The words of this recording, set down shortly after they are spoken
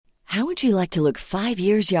How would you like to look 5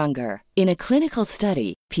 years younger? In a clinical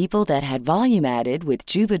study, people that had volume added with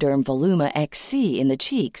Juvederm Voluma XC in the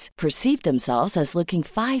cheeks perceived themselves as looking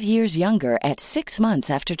 5 years younger at 6 months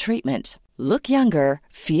after treatment. Look younger,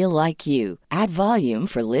 feel like you. Add volume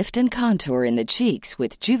for lift and contour in the cheeks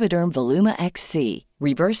with Juvederm Voluma XC.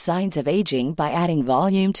 Reverse signs of aging by adding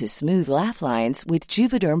volume to smooth laugh lines with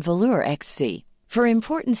Juvederm Volure XC. For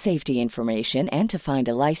important safety information and to find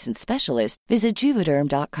a licensed specialist, visit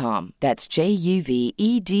Juvederm.com. That's JUVEDERM.com.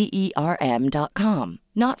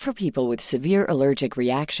 Not for people with severe allergic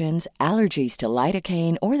reactions, allergies to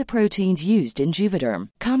lidocaine, or the proteins used in Juvederm.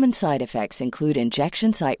 Common side effects include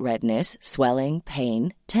injection site redness, swelling,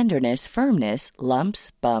 pain, tenderness, firmness,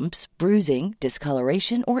 lumps, bumps, bruising,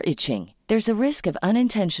 discoloration, or itching. There's a risk of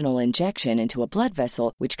unintentional injection into a blood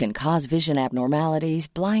vessel, which can cause vision abnormalities,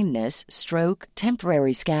 blindness, stroke,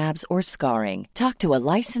 temporary scabs, or scarring. Talk to a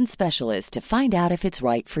licensed specialist to find out if it's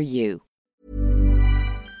right for you.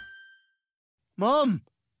 Mom!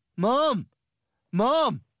 Mom!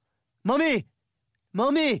 Mom! Mommy!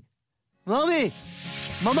 Mommy! Mommy!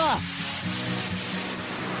 Mama!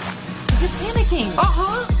 You're panicking.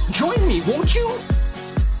 Join me, won't you?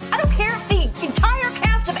 I don't care if the entire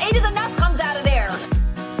cast of 8 is enough comes out of there.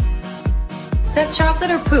 Is that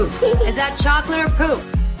chocolate or poop? Is that chocolate or poop?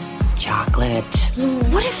 It's chocolate.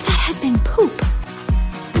 What if that had been poop?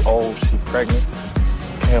 Old, she pregnant.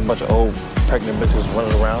 Can't have a bunch of old pregnant bitches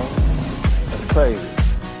running around. That's crazy.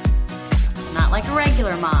 Not like a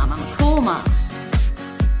regular mom. I'm a cool mom.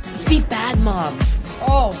 Let's be bad moms.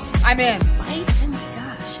 Oh, I'm in. Right? Oh my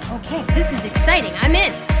gosh. Okay, this is exciting. I'm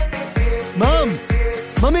in. Mom!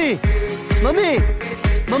 Mommy! Mommy!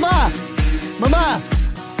 Mama! Mama!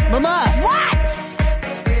 Mama! What?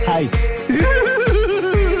 Hi.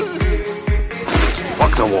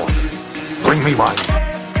 Fuck the war. Bring me mine.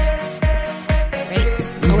 Right.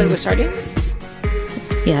 Oh, wait, we're starting?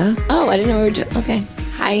 Yeah. Oh, I didn't know we were just... Okay.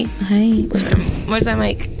 Hi. Hi. Where's my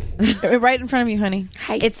mic? Right in front of you, honey.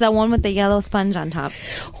 Hi. It's the one with the yellow sponge on top.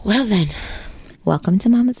 Well, then. Welcome to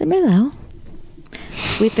Mamas and Merlot.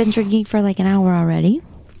 We've been drinking for like an hour already.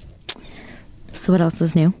 So what else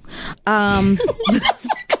is new? I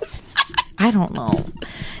don't know.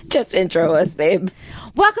 Just intro us, babe.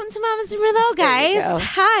 Welcome to Mamas and Merlot, guys.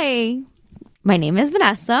 Hi. My name is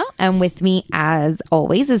Vanessa, and with me, as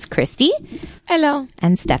always, is Christy. Hello.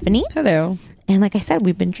 And Stephanie. Hello. And like I said,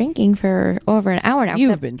 we've been drinking for over an hour now.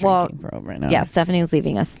 You've been drinking for over an hour. Yeah, Stephanie was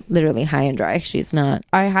leaving us literally high and dry. She's not.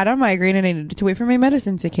 I had a migraine and I needed to wait for my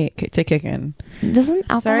medicine to kick in. Doesn't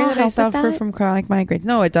alcohol Sorry that I help with suffer that? from chronic migraines.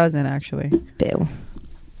 No, it doesn't actually. Boo.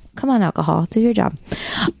 Come on, alcohol. Do your job.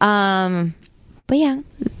 But yeah,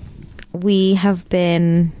 we have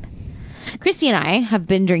been... Christy and I have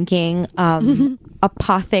been drinking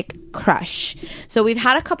Apothic Crush. So we've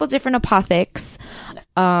had a couple different Apothics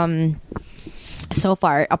so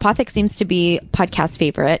far. Apothic seems to be podcast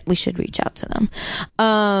favorite. We should reach out to them.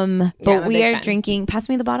 But we are drinking... Pass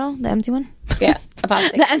me the bottle, the empty one. Yeah,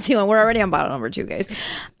 Apothic. The empty one. We're already on bottle number 2, guys.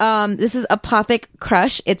 This is Apothic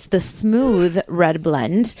Crush. It's the smooth red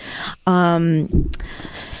blend. And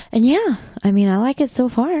yeah, I mean, I like it so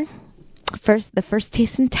far. The first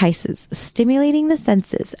taste entices, stimulating the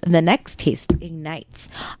senses. The next taste ignites,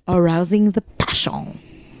 arousing the passion.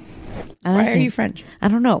 Why are you French? I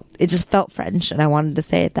don't know. It just felt French, and I wanted to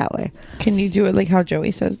say it that way. Can you do it like how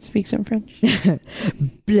Joey speaks in French?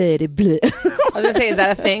 Bleh, bleh. I was gonna say, is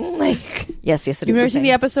that a thing? Like, yes, it is. You've never seen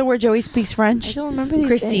the episode where Joey speaks French? I don't remember these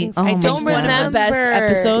Christy, things. Oh I my don't God. remember. One of the best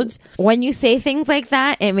episodes. When you say things like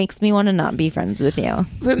that, it makes me want to not be friends with you.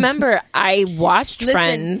 Remember, I watched Listen,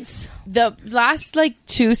 Friends. The last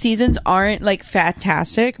 2 seasons aren't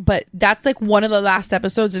fantastic, but that's one of the last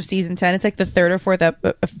episodes of season 10. It's the third or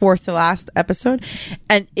fourth to last episode,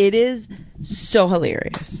 and it is so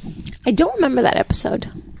hilarious. I don't remember that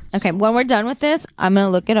episode. Okay, when we're done with this, I'm gonna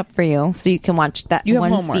look it up for you so you can watch that You have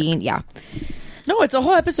one homework. scene. Yeah, No, it's a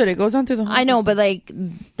whole episode. It goes on through the whole I know, but the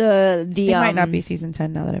it might not be season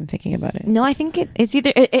 10 now that I'm thinking about it. No, I think it's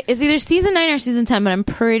either season 9 or season 10, but I'm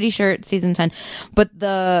pretty sure it's season 10. But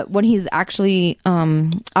when he's actually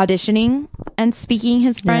auditioning and speaking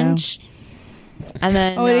his French, and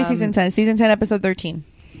then it is season 10. Season 10, episode 13.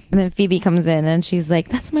 And then Phoebe comes in and she's like,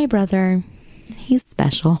 "That's my brother. He's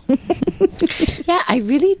special." Yeah, I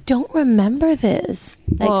really don't remember this.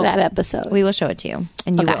 Well, that episode. We will show it to you,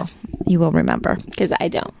 and you Okay. will. You will remember. Because I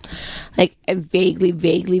don't. I vaguely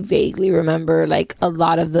remember a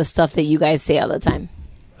lot of the stuff that you guys say all the time.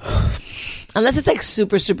 Unless it's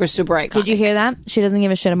super, super, super iconic. Did you hear that? She doesn't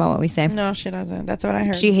give a shit about what we say. No, she doesn't. That's what I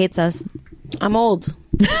heard. She hates us. I'm old.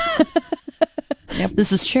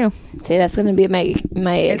 This is true. See, that's gonna be my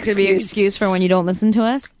It's gonna be your excuse for when you don't listen to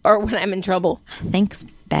us. or when I'm in trouble. Thanks,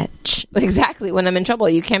 bitch. Exactly, when I'm in trouble,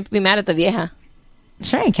 you can't be mad at the vieja.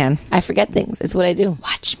 Sure, I can. I forget things. It's what I do.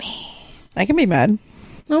 Watch me. I can be mad.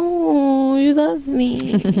 Oh, you love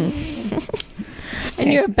me.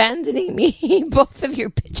 And you're abandoning me, both of your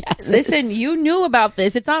bitch asses. Listen, you knew about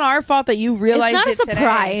this. It's not our fault that you realized It's not a it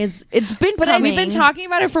surprise. today. It's been But coming. we've been talking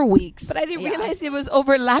about it for weeks. But I didn't realize it was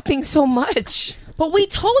overlapping so much. But we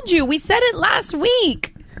told you. We said it last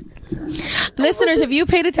week. Listeners, if you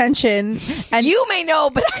paid attention, And you may know,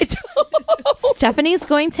 but I don't. Stephanie's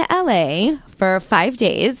going to LA for 5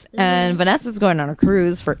 days, and Vanessa's going on a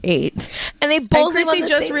cruise for 8. And they and both live on Chrissy the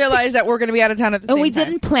just same realized that we're going to be out of town at the same And we time.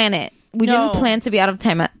 didn't plan it. We No. didn't plan to be out of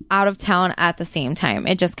town at the same time.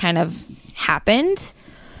 It just kind of happened.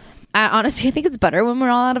 Honestly, I think it's better when we're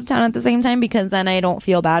all out of town at the same time, because then I don't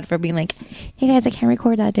feel bad for being like, hey guys, I can't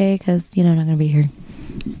record that day because, I'm not going to be here.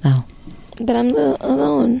 So. But I'm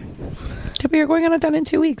alone. But you're going out of town in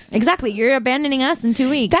 2 weeks. Exactly. You're abandoning us in 2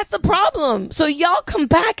 weeks. That's the problem. So y'all come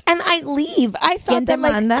back and I leave. I thought ¿Quién te that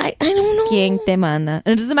like, manda? I don't know. ¿Quién te manda?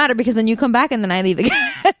 And it doesn't matter because then you come back and then I leave again.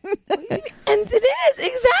 And it is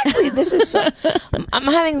exactly. This is so. I'm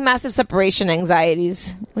having massive separation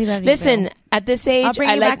anxieties. We love you, Listen, girl. at this age, I'll bring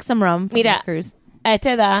I you like back some rum from Mira, the cruise. a esta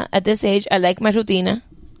edad, at this age, I like my rutina.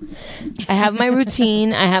 I have my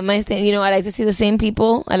routine. I have my thing. I like to see the same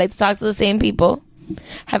people. I like to talk to the same people.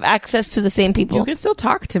 Have access to the same people. You can still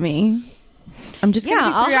talk to me. I'm just going to Yeah,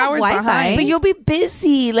 be 3 I'll have hours Wi-Fi. behind. But you'll be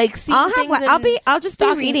busy, like seeing things. I'll just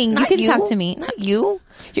be reading. You can talk to me. Not you.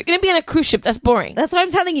 You're gonna be on a cruise ship. That's boring. That's what I'm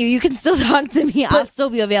telling you. You can still talk to me. I'll still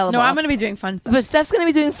be available. No, I'm going to be doing fun stuff. But Steph's gonna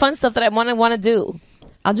be doing fun stuff that I want to do,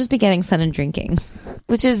 I'll just be getting sun and drinking.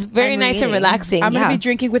 which is very And nice and reading. relaxing. I'm going to Yeah. be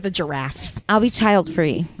drinking with a giraffe. I'll be child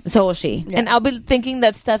free. So will she. And I'll be thinking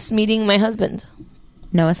that Steph's meeting my husband.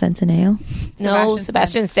 Noah Centineo. No,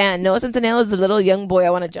 Sebastian Stan. Noah Centineo is the little young boy I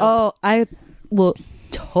want to jump. Oh, I will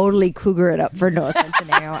totally cougar it up for Noah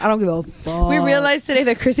Centineo. I don't give a fuck. We realized today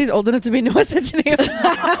that Chrissy's old enough to be Noah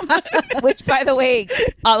Centineo. Which, by the way,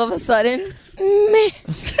 all of a sudden, meh.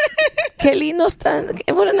 Que lindo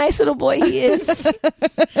está. What a nice little boy he is.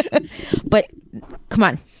 But come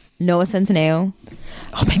on, Noah Centineo.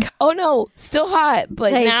 Oh my god. Oh no, still hot,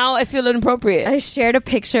 but Like, now I feel inappropriate. I shared a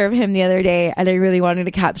picture of him the other day, and I really wanted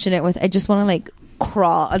to caption it with, I just want to like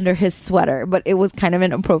crawl under his sweater, but it was kind of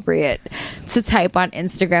inappropriate to type on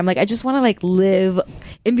Instagram. Like, I just want to like live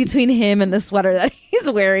in between him and the sweater that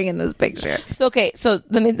he's wearing in this picture. So okay, so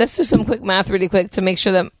let's do some quick math really quick to make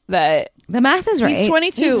sure that The math is right. He's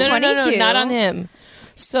 22. no, 22. not on him.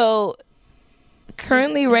 So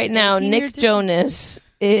currently, right now, 18 year Nick difference? Jonas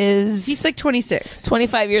is He's like 26.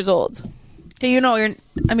 25 years old. Okay,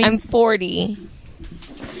 I'm 40.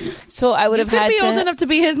 So I would you have could had be to old enough to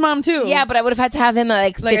be his mom too. Yeah, but I would have had to have him at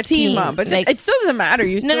like 15. like a teen mom. But like, it still doesn't matter.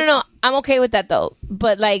 You still, no. I'm okay with that though.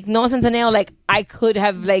 But like Noah Centineo, like I could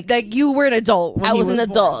have like you were an adult. When I he was an born.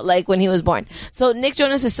 adult like when he was born. So Nick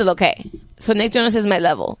Jonas is still okay. So Nick Jonas is my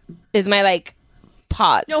level. Is my like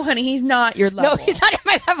pause. No, honey, he's not your level. No, he's not at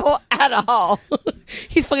my level at all.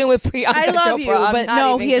 He's fucking with Priyanka I love Chopra. you, I'm but not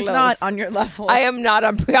no, even he is close. not on your level. I am not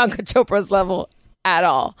on Priyanka Chopra's level at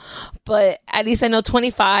all. But at least I know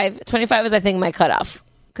 25. 25 is I think my cutoff.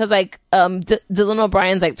 Because like Dylan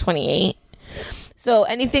O'Brien's like 28. So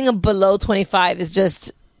anything below 25 is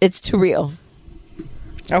just, it's too real.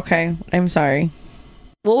 Okay, I'm sorry.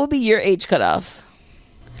 What would be your age cutoff?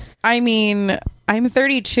 I mean, I'm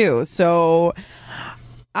 32, so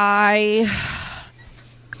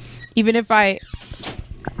even if I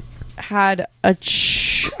had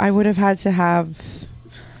I would have had to have,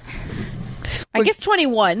 I guess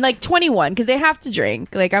 21, like 21, because they have to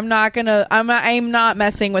drink. Like I'm not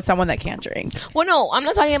messing with someone that can't drink. Well, no, I'm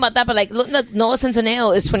not talking about that, but like, look, Noah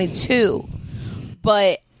Centineo is 22.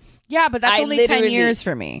 But yeah, but that's I only 10 literally- years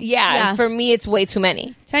for me. Yeah, and for me, it's way too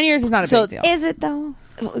many. 10 years is not a So- big deal. Is it though?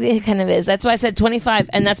 It kind of is. That's why I said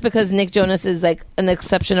 25, and that's because Nick Jonas is like an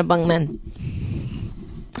exception among men.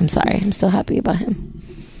 I'm sorry. I'm still happy about him.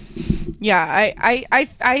 Yeah,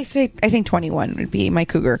 I think 21 would be my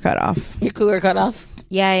cougar cutoff. Your cougar cutoff?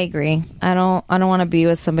 Yeah, I agree. I don't want to be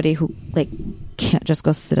with somebody who like can't just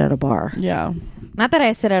go sit at a bar. Yeah. Not that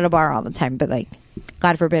I sit at a bar all the time, but like,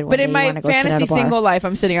 God forbid. But in my fantasy single life,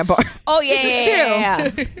 I'm sitting at bar. Oh yeah, This is yeah,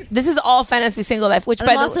 true. yeah. This is all fantasy single life. Which I'm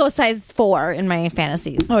by the also a size 4 in my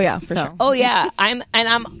fantasies. Oh yeah, for So. sure. oh yeah, I'm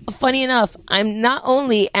funny enough. I'm not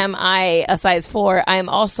only am I a size 4, I am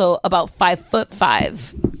also about 5'5".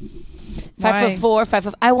 5'4",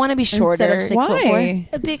 5'5". I want to be shorter. Instead of 6'4"? Why?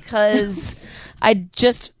 Because I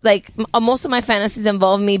just like most of my fantasies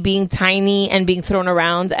involve me being tiny and being thrown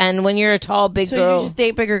around. And when you're a tall, big So girl, you just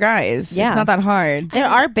date bigger guys. Yeah. It's not that hard. There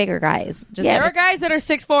are bigger guys. Just Yeah, There are guys that are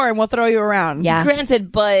 6'4" and will throw you around. yeah.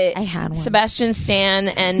 granted, but I had one. Sebastian Stan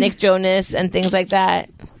and Nick Jonas and things like that.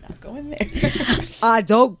 Go in there. I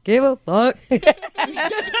don't give a fuck.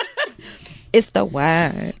 It's the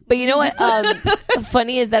word. But you know what?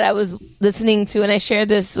 Funny is that I was listening to, and I shared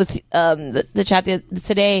this with the chat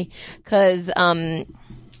today, because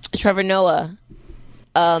Trevor Noah.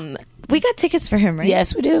 We got tickets for him, right?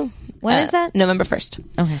 Yes, we do. When is that? November 1st.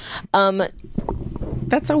 Okay.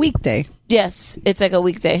 That's a weekday. Yes, it's like a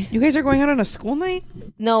weekday. You guys are going out on a school night?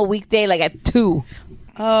 No, weekday, like at 2.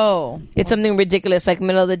 Oh. It's something ridiculous, like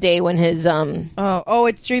middle of the day when his Oh,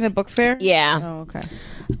 it's during the book fair? yeah. Oh, okay.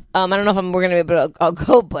 I don't know if we're gonna be able to. I'll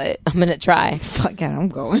go, but I'm gonna try. Fuck it, I'm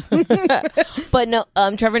going. But no,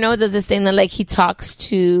 Trevor Noah does this thing that like he talks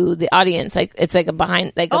to the audience, like it's like a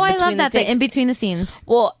behind, like Oh, a I between love that. The takes. in between the scenes.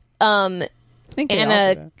 Well, I think they all do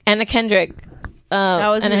that. Anna Kendrick.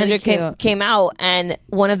 was Anna really Kendrick cute. came out, and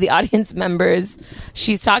one of the audience members,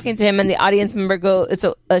 she's talking to him, and the audience member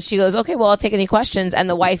she goes, okay, well, I'll take any questions, and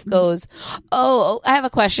the wife goes, oh, I have a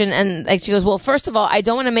question, and like she goes, well, first of all, I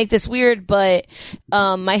don't want to make this weird, but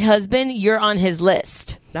my husband, you're on his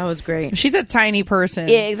list. That was great. She's a tiny person.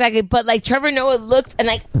 Yeah, exactly. But like Trevor Noah looked, and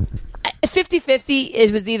like 50-50,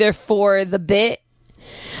 it was either for the bit,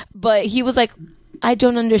 but he was like, I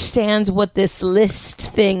don't understand what this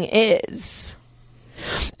list thing is.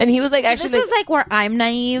 And he was like, actually, This is like where I'm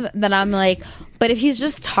naive, that I'm like, but if he's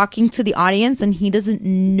just talking to the audience and he doesn't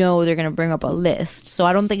know they're gonna bring up a list, so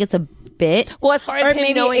I don't think it's a bit. well, as far as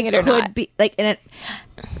him knowing it or could not. be like,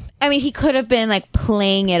 I mean, he could have been like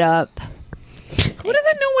playing it up. Who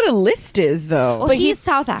doesn't know what a list is, though? Well, he's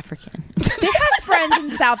South African. They have friends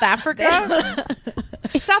in South Africa.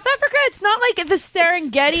 In South Africa, it's not like the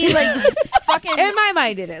Serengeti, like fucking In my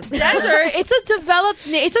mind, it is. desert. It's a developed.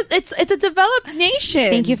 It's a developed nation.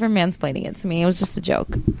 Thank you for mansplaining it to me. It was just a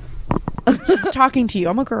joke. Just talking to you.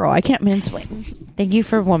 I'm a girl. I can't mansplain. Thank you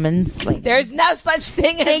for woman-splaining. There's no such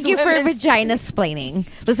thing as Thank you for women's- vagina-splaining.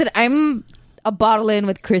 Listen, I'm a bottle in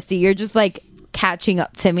with Christy. You're just like catching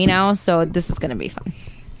up to me now, so this is gonna be fun.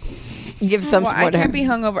 Give some Well, more I to her. can't be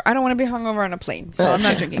hungover. I don't want to be hungover on a plane, so I'm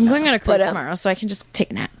not drinking. I'm going on a cruise But, tomorrow, so I can just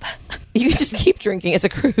take a nap. You can just keep drinking. It's a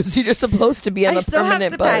cruise. You're just supposed to be on I a still have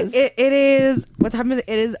permanent to pack. buzz. It is, what time is it?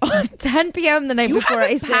 It is 10 p.m. the night before I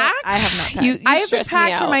haven't said packed? I have not packed. You I haven't stress me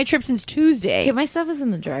packed for out. my trip since Tuesday. Yeah, my stuff is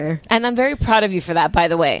in the dryer. And I'm very proud of you for that, by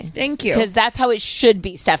the way. Thank you. Because that's how it should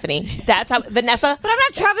be, Stephanie. That's how Vanessa. But I'm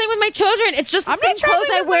not traveling with my children. It's just the I'm same not traveling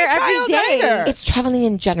clothes I with wear my every child day. either. It's traveling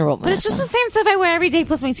in general, But it's just the same stuff I wear every day,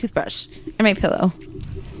 plus my toothbrush and my pillow.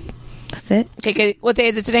 That's it. Okay, what day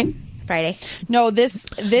is it today? Friday. No, this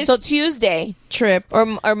So Tuesday trip or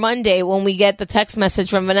Monday when we get the text message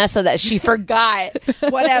from Vanessa that she forgot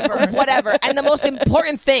whatever. And the most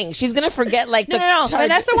important thing, she's going to forget like the no. charge-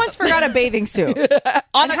 Vanessa once forgot a bathing suit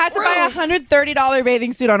on and a had to buy a cruise. $130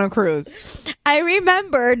 bathing suit on a cruise. I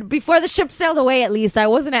remembered before the ship sailed away, at least. I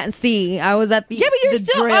wasn't at sea. I was at the Yeah, but you're the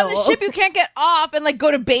still drill. on the ship. You can't get off and like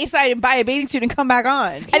go to Bayside and buy a bathing suit and come back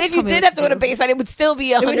on. And if you Tell me did what have to to go to do. Bayside, it would still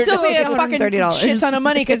be It would still be a $130. fucking shit ton of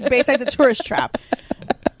money because Bayside's a tourist trap.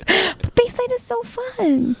 Bayside is so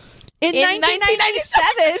fun. In In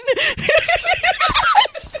 1997,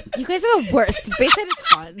 You guys are the worst. Bayside is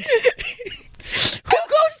fun. who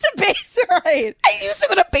goes to Bayside? I used to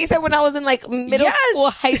go to Bayside when I was in like middle Yes. school,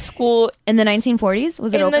 high school, In the 1940s?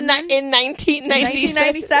 Was it in open? in 1996.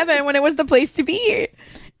 1997 when it was the place to be.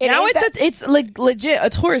 Now ain't it's like legit a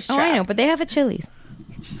tourist Oh, trap. I know, but they have a Chili's.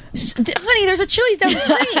 Honey, there's a Chili's down the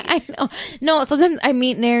street. I know. No, sometimes I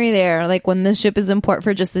meet Neri there. Like when the ship is in port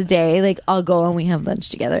for just a day, like I'll go and we have lunch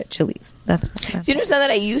together at Chili's. That's Do you understand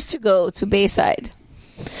that I used to go to Bayside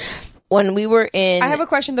when we were in? I have a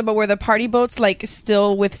question though, but were the party boats like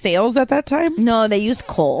still with sails at that time? no, they used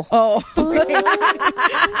coal. Oh,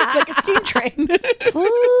 like a steam train.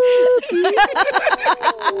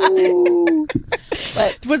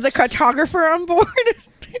 But was the cartographer on board?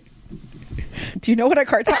 Do you know what a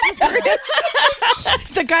cartographer is?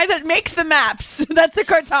 The guy that makes the maps. That's a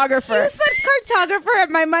cartographer. You said cartographer,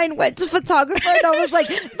 and my mind went to photographer, and I was like,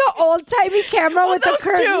 the old timey camera with the Those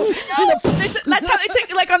curtain. two. No, that's how they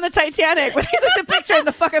take like on the Titanic when they took the picture and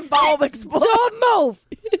the fucking bulb explodes. Don't move.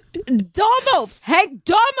 Don't move. Hank,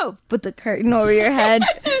 don't move. Put the curtain over your head.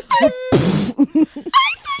 I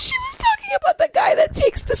thought she was talking about the guy that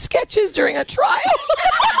takes the sketches during a trial.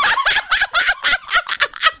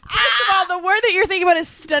 First of all, the word that you're thinking about is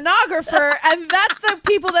stenographer, and that's the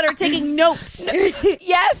people that are taking notes.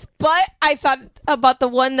 Yes, but I thought about the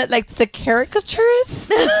one that like the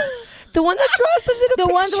caricaturist. The one that draws the little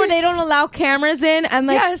The ones where they pictures. don't allow cameras in, and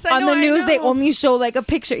like Yes, I on know, the I news they know. only show like a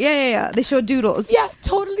picture. Yeah. They show doodles. Yeah,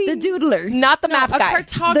 totally. The doodler. Not the map A guy.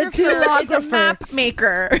 cartographer The is a doodlographer. map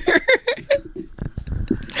maker.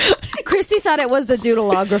 Christy thought it was the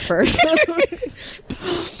doodleographer.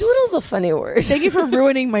 Doodle's a funny word. Thank you for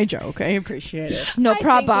ruining my joke. I appreciate it. No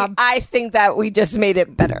problem. I think that we just made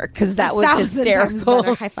it better because that was 1,000 times hysterical.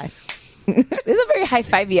 better. High five. This is a very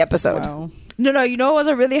high-fivey episode. Wow. No, you know what was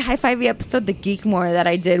a really high-fivey episode? The Geekmore that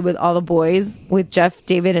I did with all the boys, with Jeff,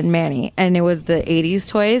 David, and Manny. And it was the 80s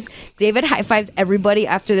toys. David high-fived everybody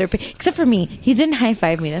after their... Except for me. He didn't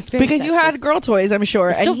high-five me. That's very Because you sexist. had girl toys, I'm sure,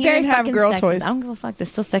 It's and still he very didn't have fucking girl sexist. toys. I don't give a fuck.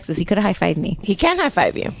 That's still sexist. He could have high-fived me. He can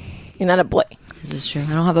high-five you. You're not a boy. This is true.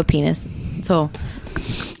 I don't have a penis. So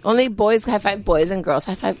Only boys high-five boys and girls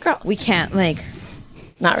high-five girls. we can't, like...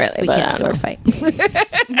 Not really, We but can't I don't sword know.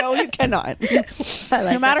 fight. No, you cannot. I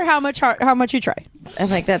like No matter how much you try. I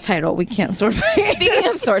like that title. We can't sword fight. Speaking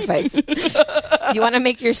of sword fights, you want to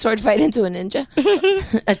make your sword fight into a ninja?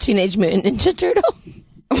 A Teenage Mutant Ninja Turtle?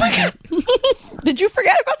 Oh my god. Did you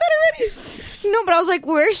forget about that already? No, but I was like,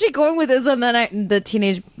 where is she going with this? And then the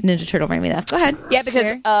Teenage Ninja Turtle made me laugh. Go ahead. Yeah,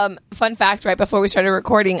 because fun fact, right before we started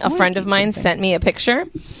recording, a friend of mine sent me a picture,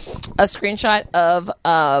 a screenshot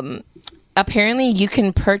of apparently you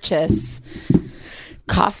can purchase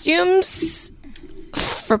costumes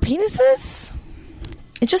for penises.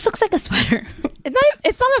 It just looks like a sweater.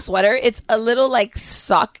 It's not a sweater. It's a little like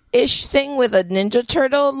sock-ish thing with a Ninja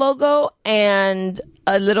Turtle logo and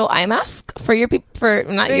a little eye mask for your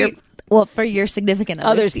for your significant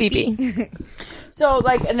others' pee-pee. So,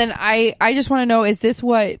 like, and then I just want to know, is this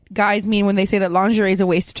what guys mean when they say that lingerie is a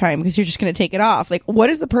waste of time because you're just going to take it off? Like, what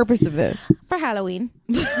is the purpose of this? For Halloween.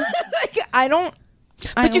 Like, I don't.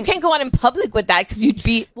 But you can't go out in public with that because you'd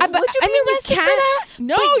be. But, would you I be mean, you arrested for can. that?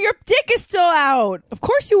 No, your dick is still out. Of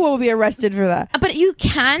course you will be arrested for that. But you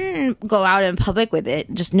can go out in public with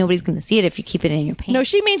it. Just nobody's going to see it if you keep it in your pants. No,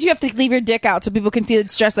 she means you have to leave your dick out so people can see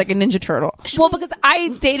it's dressed like a Ninja Turtle. Well, because I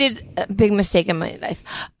dated a big mistake in my life.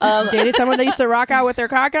 Dated someone that used to rock out with their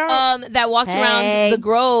cock out? That walked around the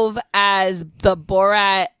Grove as the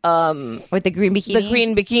Borat, with the green bikini. the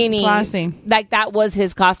green bikini. Classy. Like that was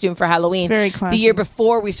his costume for Halloween. Very classy. The year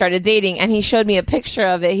before we started dating, and he showed me a picture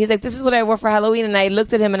of it. He's like, "This is what I wore for Halloween," and I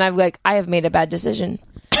looked at him and I'm like, "I have made a bad decision."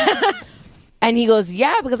 And he goes,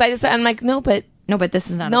 "Yeah, because I just," I'm like, "No, but this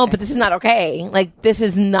is not. no, okay. but this is not okay. Like this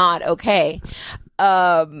is not okay."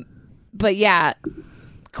 But yeah,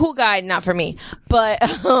 cool guy, not for me. But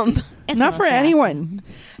It's Not no for sass. anyone.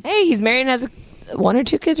 hey, he's married and has 1 or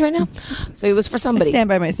 2 kids right now, so he was for I somebody. stand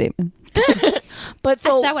by my statement. But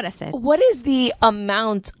so, That's not what I said. What is the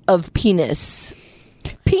amount of penis?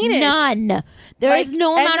 Penis. None. There is Like,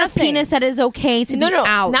 no and amount of nothing. penis that is okay to be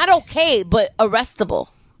out. not okay, but arrestable.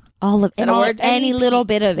 All of that a word? any little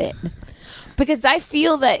bit of it. Because I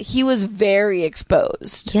feel that he was very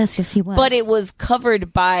exposed. Yes, he was. But it was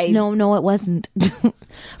covered by. No, it wasn't.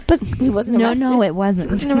 But he wasn't arrested. No, it He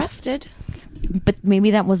wasn't. wasn't arrested. But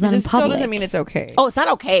maybe that was done in This still public. doesn't mean it's okay. Oh, it's not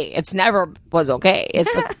okay. It's never was okay.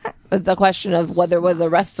 It's the question of whether it was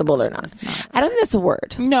arrestable or not. I don't think that's a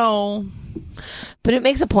word, No. but it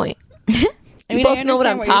makes a point. I mean, both I know what understand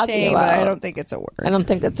I'm you're talking saying, about. but I don't think it's a word. I don't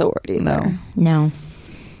think that's a word either. No. No.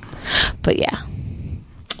 But yeah.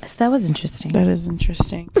 So that was interesting. That is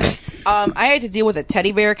interesting. I had to deal with a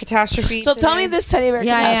teddy bear catastrophe. So tell today. me this teddy bear.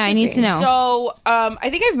 Yeah, I need to know. So, I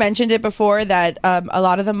think I've mentioned it before that a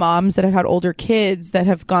lot of the moms that have had older kids that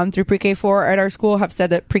have gone through pre-K4 at our school have said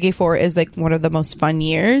that pre-K4 is like one of the most fun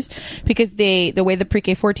years because the way the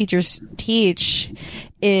pre-K4 teachers teach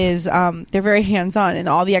is they're very hands-on and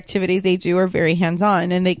all the activities they do are very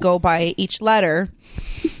hands-on and they go by each letter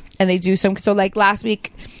and they do some. So like last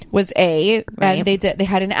week was A, Right. and they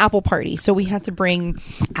had an apple party, so we had to bring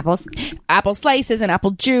Apples. apple slices and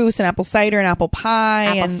apple juice and apple cider and apple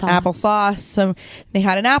pie and Applesauce. applesauce. So they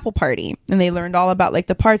had an apple party and they learned all about like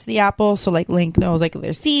the parts of the apple. So like Link knows like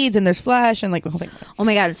there's seeds and there's flesh and like the whole thing. Oh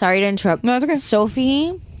my god! Sorry to interrupt. No, it's okay.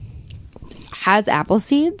 Sophie has apple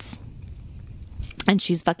seeds, and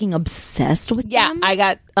she's fucking obsessed with Yeah, them. I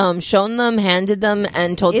got shown them, handed them,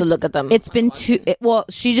 and told to look at them. It's been well,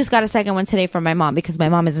 she just got a second one today from my mom because my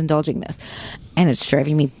mom is indulging this, and it's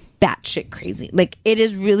driving me batshit crazy. Like it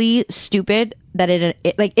is really stupid that it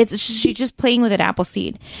like it's she's just playing with an apple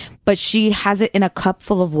seed, but she has it in a cup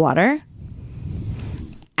full of water,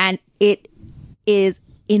 and it is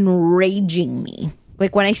enraging me.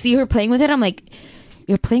 Like when I see her playing with it, I'm like,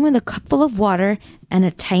 you're playing with a cup full of water and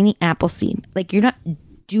a tiny apple seed. Like, you're not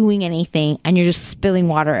doing anything and you're just spilling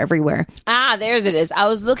water everywhere. There's it is. I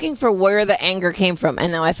was looking for where the anger came from,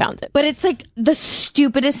 and now I found it. But it's like the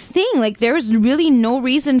stupidest thing. Like, there was really no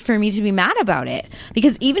reason for me to be mad about it,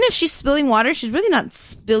 because even if she's spilling water, she's really not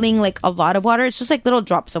spilling like a lot of water. It's just like little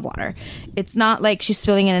drops of water. It's not like she's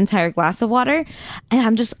spilling an entire glass of water. And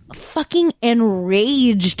I'm just fucking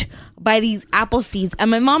enraged by these apple seeds.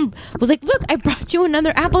 And my mom was like, look, I brought you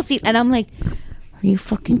another apple seed. And I'm like, are you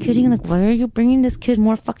fucking kidding? Like, why are you bringing this kid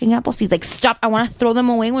more fucking apple seeds? Like, stop. I want to throw them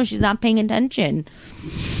away when she's not paying attention.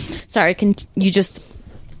 Sorry, you just...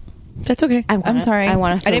 That's okay. I'm sorry. I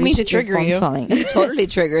want to. I didn't mean to trigger you. You totally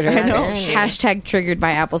triggered her. I know. Hashtag triggered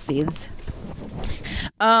by apple seeds.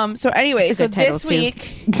 So anyway, It's a so good title,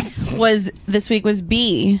 this week was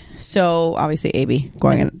B. So obviously AB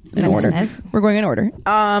going in order. We're going in order.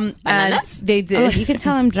 And they did. Oh, you can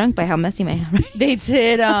tell I'm drunk by how messy my hair is. They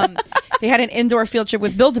did. They had an indoor field trip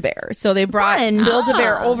with Build-A-Bear. So they brought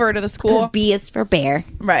Build-A-Bear over to the school. B is for bear.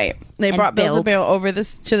 Right. They And brought Build-A-Bear over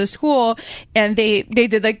to the school, and they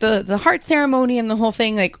did like the heart ceremony and the whole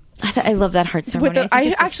thing. Like, I love that heart ceremony.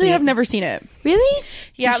 I actually have never seen it. Really?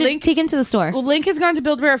 Yeah, You should Link take him to the store. Well, Link has gone to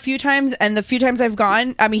Build-A-Bear a few times, and the few times I've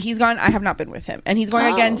gone, I mean, he's gone, I have not been with him, and he's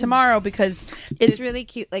going again tomorrow because It's really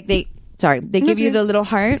cute. Like, they give you the little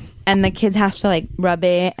heart, and the kids have to like rub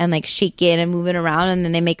it and like shake it and move it around, and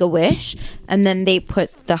then they make a wish, and then they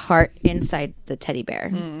put the heart inside the teddy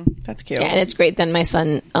bear. That's cute. Yeah, and it's great. Then my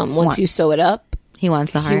son, once you sew it up, He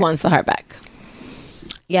wants the heart. he wants the heart back.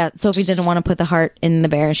 Yeah, Sophie didn't want to put the heart in the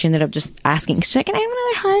bear, and she ended up just asking, she's like, can I have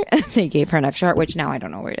another heart? They gave her an extra heart, which now I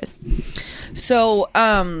don't know where it is. So,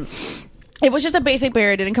 it was just a basic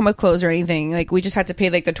bear. It didn't come with clothes or anything. Like, we just had to pay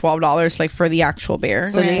like the $12 like for the actual bear.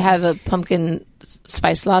 So did you have a pumpkin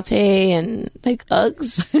spice latte and like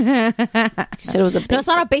Uggs? You said it was a No, it's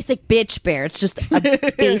not a basic bitch bear. It's just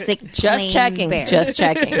a basic just plain checking. bear. Just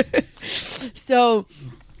checking. So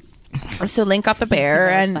Link got the bear,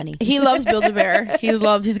 That was and funny. he loves Build-A-Bear. He's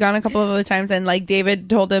gone a couple of other times, and like David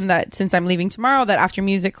told him that since I'm leaving tomorrow, that after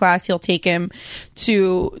music class he'll take him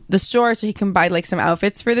to the store so he can buy like some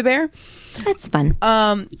outfits for the bear. That's fun.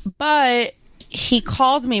 But he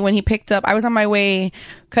called me when he picked up. I was on my way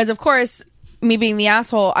because, of course, me being the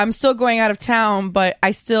asshole, I'm still going out of town, but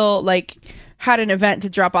I still like had an event to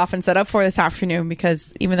drop off and set up for this afternoon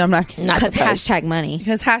because even though I'm not Because hashtag money.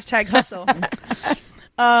 because hashtag hustle.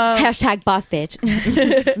 Hashtag boss bitch.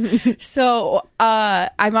 So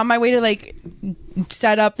I'm on my way to like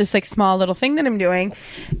set up this like small little thing that I'm doing,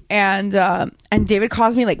 and David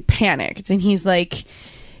calls me like panicked, and he's like,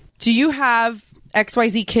 do you have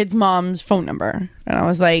XYZ kid's mom's phone number? And I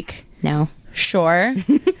was like, No. sure.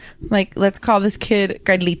 Like, let's call this kid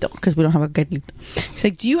Carlito because we don't have a Carlito. He's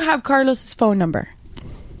like, do you have Carlos's phone number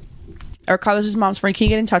or Carlos's mom's phone? Can you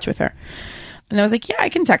get in touch with her? And I was like, yeah, I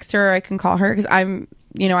can text her, or I can call her because I'm,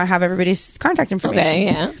 I have everybody's contact information. Okay,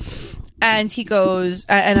 yeah. And he goes,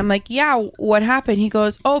 and I'm like, yeah, what happened? He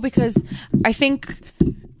goes, oh, because I think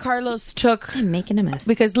Carlos took, I'm making a mess.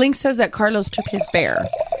 because Link says that Carlos took his bear.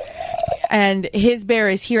 And his bear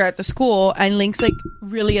is here at the school, and Link's like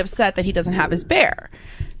really upset that he doesn't have his bear.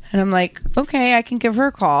 And I'm like, okay, I can give her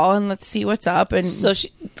a call and let's see what's up. And So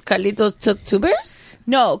Carlitos took two bears?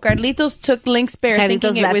 no, Carlitos took Link's bear,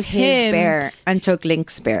 thinking it was his him, bear and took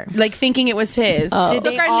Link's bear. like thinking it was his. Did So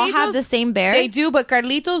they all have the same bear? They do, but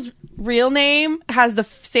Carlitos' real name has the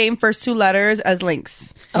same first two letters as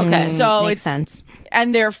Link's. Okay. So Makes it's sense.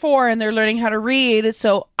 And they're 4 and they're learning how to read.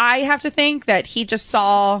 So I have to think that he just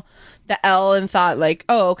saw the L and thought like,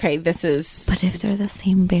 oh, okay, this is. But if they're the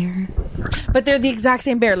same bear, But they're the exact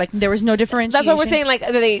same bear. Like there was no differentiation. That's what we're saying. Like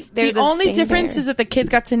they're The only same difference bear. is that the kids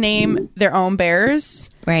got to name their own bears,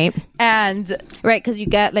 right? and Right, because you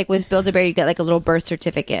get like with Build-A-Bear, you get like a little birth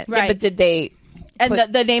certificate. right. Yeah, but did they? and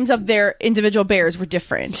the names of their individual bears were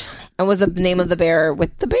different. And was the name of the bear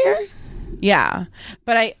with the bear? Yeah,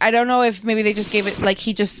 but I don't know if maybe they just gave it like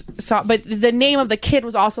he just saw. But the name of the kid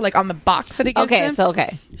was also like on the box that it gives Okay, him.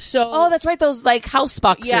 so oh, that's right. Those like house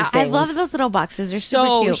boxes. Yeah. I things. love those little boxes. They're super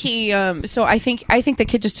So cute. he so I think the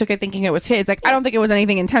kid just took it thinking it was his. Like I don't think it was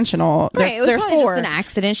anything intentional. Right, it was They're probably 4. just an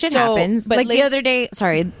accident. Shit So, happens. but Like late- the other day,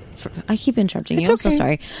 sorry, I keep interrupting you. I'm so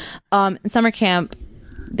okay. sorry. Summer camp,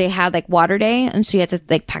 they had like water day, and so you had to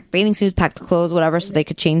like pack bathing suits, pack the clothes, whatever, so they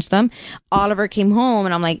could change them. Oliver came home,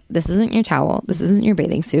 and I'm like, "This isn't your towel. This isn't your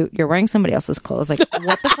bathing suit. You're wearing somebody else's clothes. Like,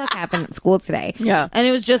 what the fuck happened at school today?" Yeah. and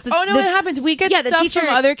it was just Oh no, it happens. We get yeah, the stuff teacher- from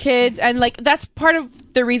other kids, and like that's part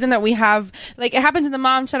of the reason that we have like it happens in the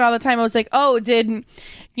mom chat all the time. I was like, oh, did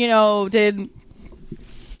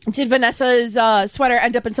Vanessa's sweater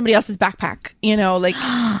end up in somebody else's backpack? Like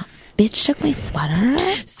bitch took my sweater.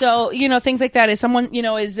 So, things like that. Is someone,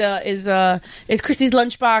 is Christy's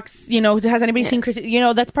lunchbox, has anybody seen Christy?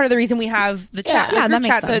 That's part of the reason we have the chat. Yeah, that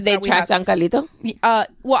makes chat. sense. So they tracked down Carlito?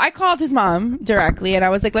 Well, I called his mom directly and I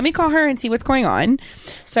was like, let me call her and see what's going on.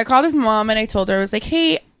 So I called his mom and I told her, I was like,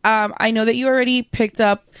 hey, I know that you already picked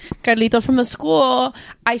up Carlito from the school.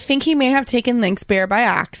 I think he may have taken Link's bear by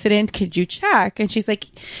accident. Could you check? And she's like,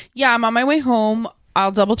 yeah, I'm on my way home.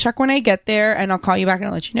 I'll double check when I get there and I'll call you back and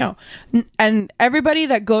I'll let you know. And everybody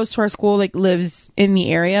that goes to our school lives in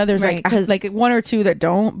the area. There's like one or two that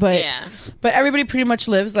don't, but everybody pretty much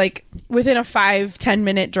lives within a 5-10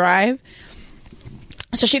 minute drive.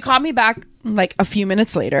 So she called me back a few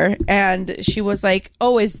minutes later and she was like,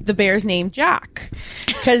 oh, is the bear's name Jack?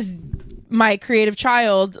 Because my creative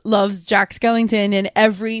child loves Jack Skellington, and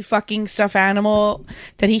every fucking stuffed animal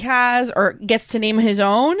that he has or gets to name his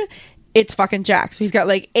own, it's fucking Jack. So he's got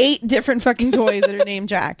 8 different fucking toys that are named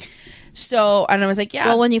Jack. So, and I was like, yeah.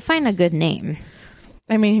 Well, when you find a good name.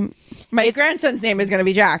 I mean, my grandson's name is going to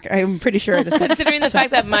be Jack. I'm pretty sure at this point. Considering the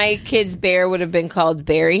fact that my kid's bear would have been called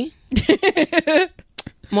Barry.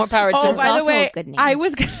 More power to him. Oh, by the way, I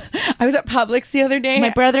was at Publix the other day.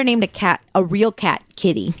 My brother named a real cat,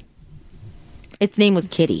 Kitty. Its name was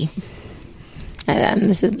Kitty.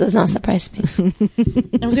 Does not surprise me.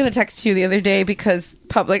 I was going to text you the other day because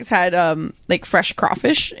Publix had fresh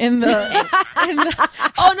crawfish in the.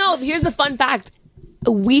 Oh no! Here's the fun fact: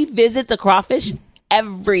 we visit the crawfish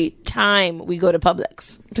every time we go to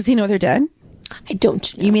Publix. Does he know they're dead? I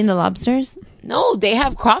don't know. You mean the lobsters? No, they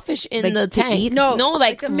have crawfish in the tank. Eat? No,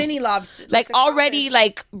 like a mini lobster, already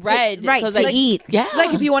red, right? To eat, yeah.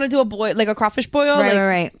 If you want to do a boil, a crawfish boil,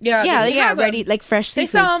 right. Yeah, ready, fresh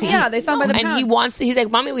seafood. They sell by the pound. And he's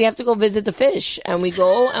like, Mommy, we have to go visit the fish, and we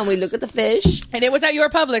go and we look at the fish, and it was at your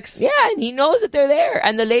Publix. Yeah, and he knows that they're there,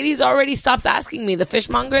 and the lady's already stops asking me. The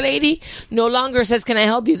fishmonger lady no longer says, "Can I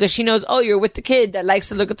help you?" Because she knows, oh, you're with the kid that likes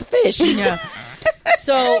to look at the fish. Yeah.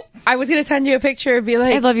 So I was going to send you a picture and be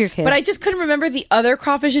like, I love your kid. But I just couldn't remember the other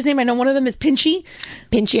crawfish's name. I know one of them is Pinchy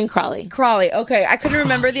and Crawley. Okay. I couldn't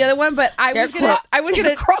remember the other one, but I was going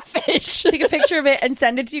to crawfish. Take a picture of it and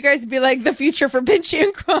send it to you guys and be like, the future for Pinchy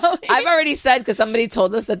and Crawley. I've already said, because somebody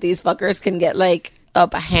told us that these fuckers can get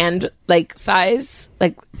up a hand size,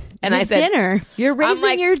 and I said, dinner. You're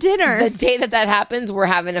raising your dinner. The day that happens, we're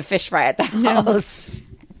having a fish fry at the house.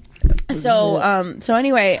 So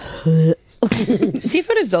anyway,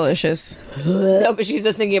 seafood is delicious. No, but she's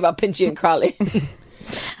just thinking about Pinchy and Crawley.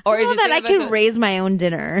 Or is that I can raise my own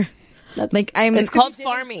dinner. It's called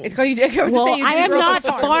farming. It's called you. I am not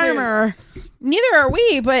a farmer. Neither are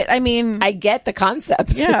we, but I mean, I get the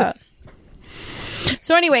concept. Yeah.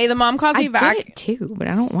 So anyway, the mom calls me back. I get it too, but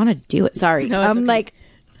I don't want to do it. Sorry. No, I'm okay.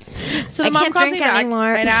 So the mom calls me back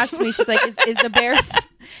anymore. and asks me, she's like, is the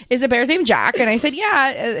bear's name Jack? And I said, yeah,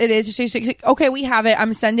 it is. She's like, okay, we have it.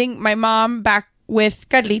 I'm sending my mom back with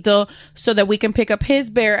Carlito so that we can pick up his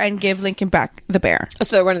bear and give Lincoln back the bear. Oh,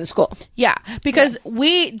 so they're running the school. Yeah, because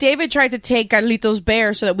David tried to take Carlito's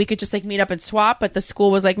bear so that we could just meet up and swap, but the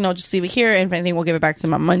school was like, no, just leave it here, and if anything, we'll give it back to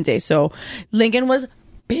him on Monday. So Lincoln was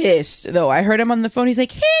pissed, though. I heard him on the phone. He's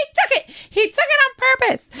like, he took it on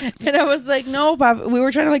purpose. And I was like, no, Pop. We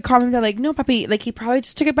were trying to calm him down, no, Papi, he probably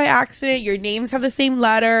just took it by accident. Your names have the same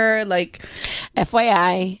letter.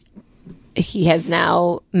 FYI, he has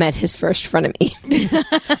now met his first frenemy.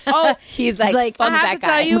 Oh, he's like fuck I have that to guy.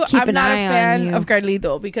 tell you, I'm not a fan you. of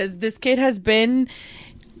Carlito because this kid has been.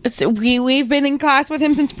 So we've been in class with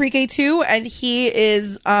him since pre-K 2, and he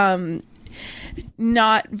is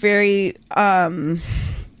not very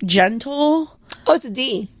gentle. Oh, it's a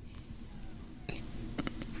D.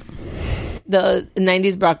 The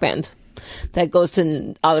 90s rock band that goes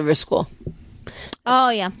to Oliver's school. Oh,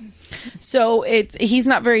 yeah. So he's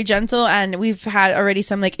not very gentle, and we've had already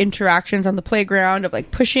some interactions on the playground of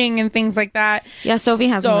pushing and things like that. Yeah, Sophie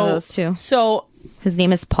has one of those too. So his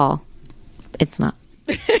name is Paul. It's not.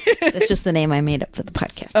 That's just the name I made up for the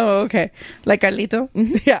podcast. Oh, okay. Like Carlito?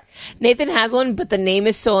 Mm-hmm. Yeah. Nathan has one, but the name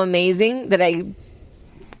is so amazing that I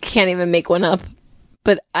can't even make one up.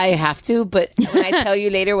 But I have to. But when I tell you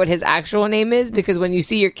later what his actual name is, because when you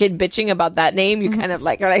see your kid bitching about that name, you kind of are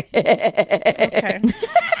like, okay.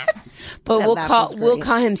 But we'll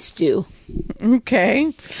call him Stu.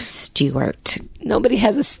 Okay. Stuart. Nobody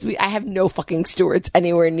has I have no fucking Stuarts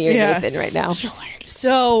anywhere near Nathan right now.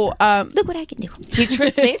 So look what I can do. He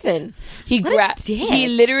tripped Nathan. He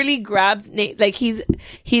literally grabbed Nathan's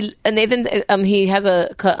he has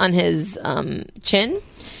a cut on his chin,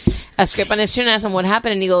 a scrape on his chin. Asked him what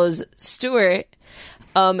happened, and he goes, Stuart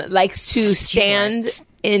likes to stand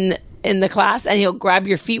in in the class, and he'll grab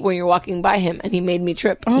your feet when you're walking by him, and he made me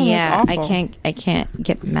trip. Oh, Yeah, that's awful. I can't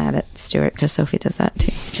get mad at Stuart because Sophie does that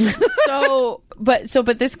too.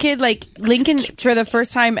 But this kid, like Lincoln, for the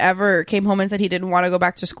first time ever, came home and said he didn't want to go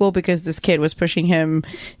back to school because this kid was pushing him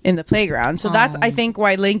in the playground. So that's, I think,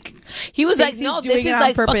 why He was like, thinks no, he's this doing is it on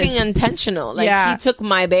like purpose. fucking intentional. Like, Yeah. he took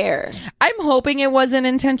my bear. I'm hoping it wasn't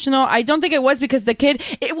intentional. I don't think it was because it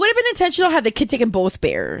would have been intentional had the kid taken both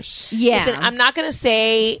bears. Yeah. Listen, I'm not going to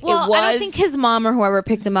say well, it was. I don't think his mom or whoever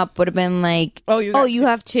picked him up would have been like, Oh, you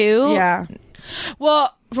have two? Yeah.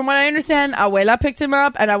 Well, from what I understand, Abuela picked him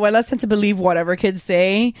up, and Abuela's tend to believe whatever kids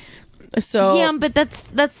say. So Yeah, but that's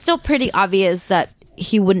still pretty obvious that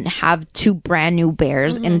he wouldn't have two brand new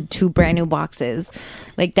bears in two brand new boxes.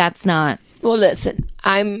 Like, that's not. Well, listen,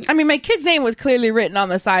 I mean, my kid's name was clearly written on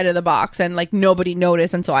the side of the box, and like nobody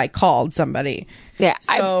noticed until I called somebody. Yeah,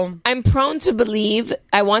 So- I'm prone to believe.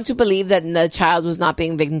 I want to believe that the child was not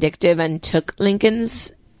being vindictive and took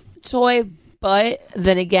Lincoln's toy. But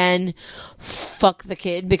then again, fuck the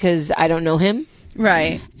kid because I don't know him.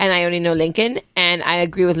 Right. And I only know Lincoln. And I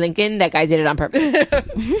agree with Lincoln. That guy did it on purpose.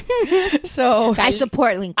 So I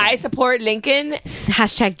support Lincoln. I support Lincoln.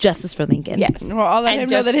 Hashtag justice for Lincoln. Yes. well, I'll let And him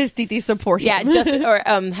know just- that his titi support him. Yeah, just or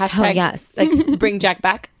hashtag Oh, yes. like bring Jack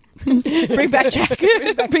back. Bring back Jack.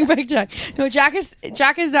 Bring back Jack. No, Jack is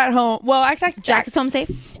at home. Well, actually, Jack is home safe.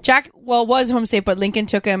 Jack was home safe, but Lincoln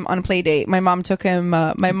took him on a play date. My mom took him.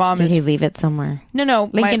 My mom Did is he leave it somewhere? no.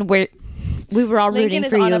 Lincoln, we were all Lincoln rooting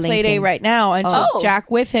is for you, on a Lincoln. play date right now, and Oh. took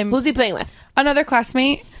Jack with him. Who's he playing with? Another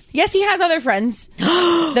classmate. Yes, he has other friends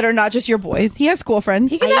that are not just your boys. He has school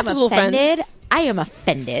friends. He can I have am school offended. friends. I am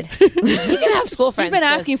offended. He can have school friends. He's been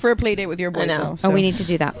asking just- for a play date with your boys. I know. though, Oh, so. we need to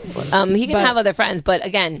do that. He can But- have other friends, but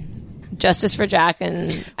again, justice for Jack,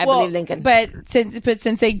 and I believe Lincoln. But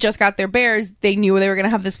since they just got their bears, they knew they were going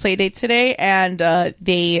to have this play date today, and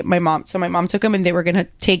my mom took them, and they were going to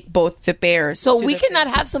take both the bears. so to we the cannot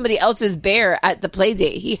have somebody else's bear at the play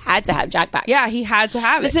date. He had to have Jack back. Yeah, he had to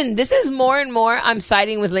have it. Listen, this is more and more. I'm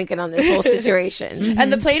siding with Lincoln on this whole situation.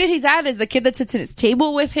 And the play date he's at is the kid that sits at his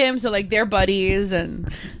table with him, so like they're buddies,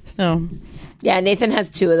 and so. Yeah, Nathan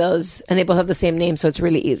has two of those, and they both have the same name, so it's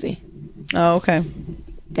really easy. Oh, okay.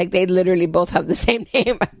 Like they literally both have the same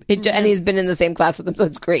name, and he's been in the same class with them, so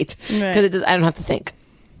it's great because I don't have to think.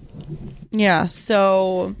 Yeah.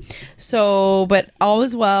 So, but all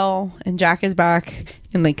is well, and Jack is back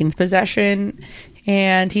in Lincoln's possession,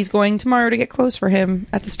 and he's going tomorrow to get clothes for him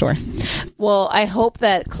at the store. Well, I hope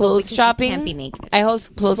that clothes he shopping. can't be naked. I hope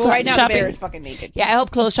clothes Well, right now shopping. the bear is fucking naked. Yeah, I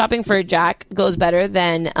hope clothes shopping for Jack goes better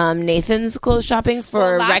than Nathan's clothes shopping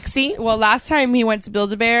for Rexy. Well, last time he went to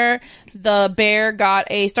Build-A-Bear, the bear got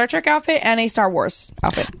a Star Trek outfit and a Star Wars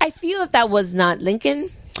outfit. I feel that was not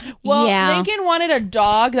Lincoln. Well, Yeah. Lincoln wanted a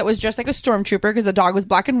dog that was just like a stormtrooper because the dog was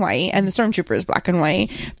black and white and the stormtrooper is black and white.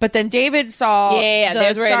 But then David saw Yeah, the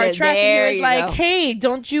there's where Star it is. Trek There and he you was like, go. "Hey,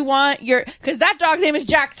 don't you want your?" Because that dog's name is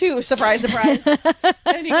Jack too. Surprise, surprise.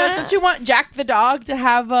 And he goes, "Don't you want Jack the dog to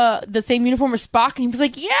have the same uniform as Spock?" And he was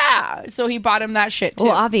like, "Yeah." So he bought him that shit too.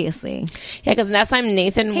 Well, obviously. Yeah, because last time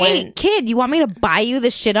Nathan Hey, went. kid, you want me to buy you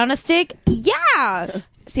this shit on a stick? Yeah.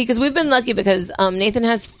 See, because we've been lucky because Nathan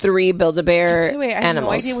has 3 Build-A-Bear Wait, I have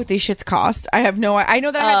animals. no idea what these shits cost. I have no. I know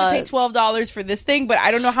that I had to pay $12 for this thing, but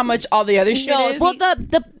I don't know how much all the other shit is. Well,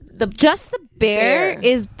 the just the bear Bear.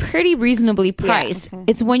 is pretty reasonably priced.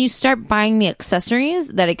 It's when you start buying the accessories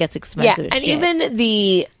that it gets yeah, expensive. as and shit. even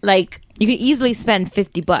the you could easily spend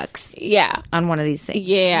 $50 yeah, on one of these things.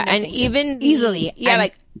 yeah, and even the- Easily. yeah, And-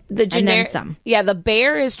 like the and then generic. some. Yeah, the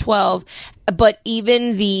bear is 12, but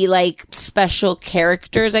even the like special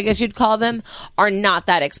characters, I guess you'd call them, are not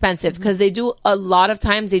that expensive because they do a lot of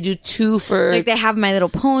times they do 2 for Like they have My Little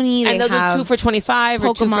Pony, and they they'll have do 2 for 25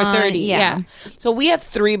 or 2 for Pokemon, 30. yeah. So we have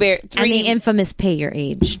 3 bear. 3 and the infamous pay your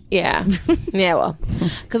age. Yeah, yeah. Well,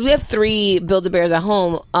 because we have 3 Build-A-Bears at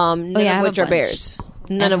home. None yeah, I of have which a are bunch. bears.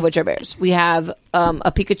 None of which are bears. We have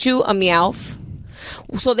a Pikachu, a Meowth.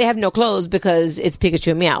 So they have no clothes because it's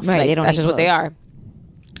Pikachu and Meowth. Right, Like, they don't that's need just what they clothes. are.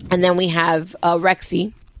 And then we have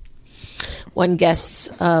Rexy. One guess.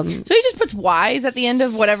 so he just puts Y's at the end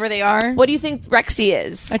of whatever they are. What do you think Rexy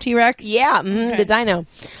is? A T-Rex? Yeah, the dino.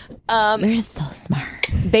 We're so smart.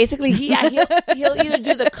 Basically, he'll either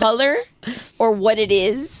do the color or what it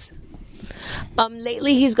is.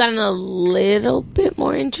 Lately, he's gotten a little bit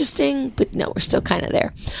more interesting, but no, we're still kind of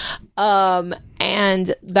there.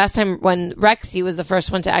 And last time when Rexy was the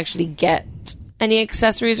first one to actually get any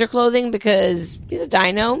accessories or clothing because he's a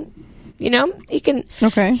dino, you know, he can.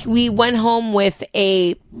 Okay. We went home with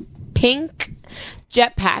a pink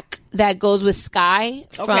jetpack that goes with Sky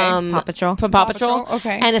from Paw Patrol. From Paw Paw Patrol, Patrol,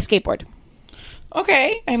 okay. and a skateboard.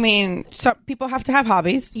 Okay, I mean, some people have to have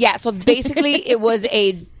hobbies. Yeah, so basically it was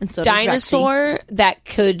a so does dinosaur that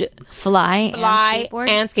could fly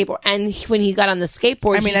and skateboard. And when he got on the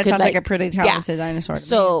skateboard, I mean, he that could, sounds like a pretty talented dinosaur to me.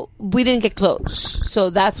 So we didn't get close. So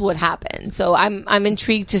that's what happened. So I'm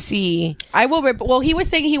intrigued to see. I will. Well, he was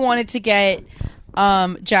saying he wanted to get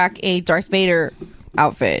Jack a Darth Vader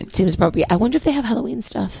outfit. Seems appropriate. I wonder if they have Halloween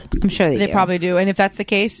stuff. I'm sure They do. probably do. And if that's the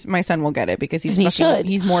case, my son will get it because he's He fucking, should.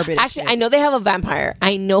 he's morbid. as Actually, shit. I know they have a vampire.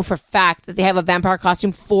 I know for fact that they have a vampire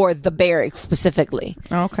costume for the bear specifically.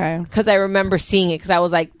 Okay. Because I remember seeing it because I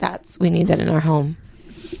was like, we need that in our home.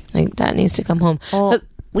 Like, that needs to come home. Well,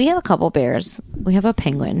 we have a couple bears. We have a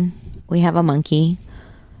penguin. We have a monkey.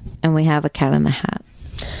 And we have a cat in the hat.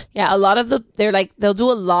 Yeah, a lot of they'll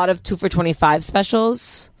do a lot of 2 for $25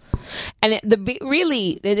 specials. And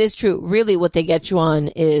it is true. Really, what they get you on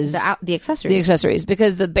is The accessories. the accessories,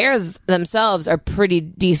 because the bears themselves are pretty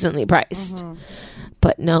decently priced.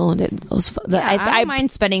 But no, it goes. I don't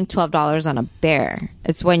mind spending $12 on a bear.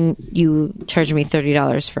 It's when you charge me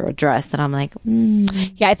 $30 for a dress, and I'm like,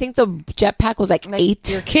 yeah, I think the jetpack was like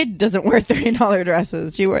 $8. Your kid doesn't wear $30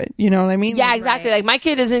 dresses. She would. You know what I mean? Yeah, exactly. Like, my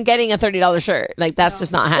kid isn't getting a $30 shirt. Like, that's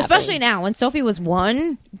just not happening. especially now when Sophie was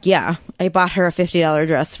 1. Yeah, I bought her a $50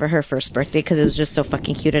 dress for her first birthday because it was just so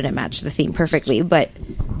fucking cute and it matched the theme perfectly. But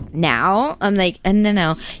now I'm like,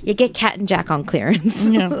 no, you get Cat and Jack on clearance.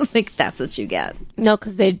 Like, that's what you get. No,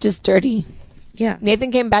 because they're just dirty. Yeah.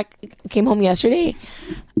 Nathan came home yesterday.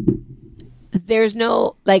 There's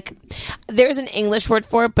no, there's an English word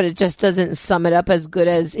for it, but it just doesn't sum it up as good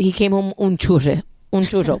as he came home un churro.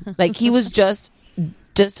 Like, he was just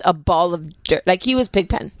a ball of dirt. Like, he was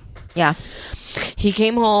Pigpen. Yeah. He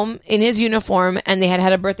came home in his uniform, and they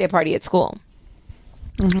had a birthday party at school.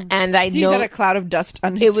 And I He know had a cloud of dust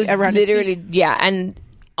on his it was around his literally feet. and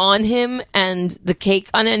on him and the cake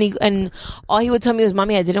on it, and all he would tell me was,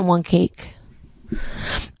 "Mommy, I didn't want cake."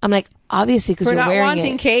 I'm like, obviously, because For you're not wearing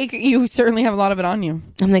wanting it. cake, you certainly have a lot of it on you.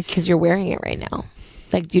 I'm like, because you're wearing it right now.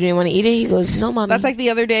 Like, you didn't want to eat it? He goes, "No, Mommy." That's like the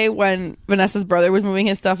other day when Vanessa's brother was moving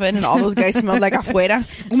his stuff in and all those guys smelled like afuera.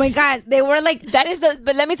 Oh my God, they were like, that is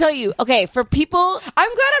but let me tell you, okay, for people. I'm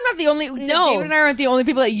glad I'm not the only. No. David and I aren't the only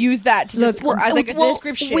people that use that to describe as like a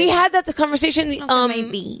description. We had that conversation.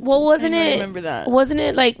 maybe. Well, wasn't I don't it? remember that. Wasn't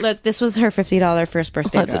it like? look, this was her $50 first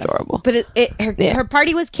birthday Oh, that's dress. adorable. But her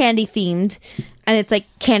party was candy themed, and it's like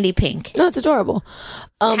candy pink. No, it's adorable.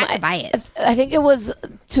 I had to buy it. I think it was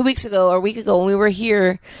 2 weeks ago or a week ago when we were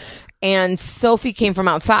here, and Sophie came from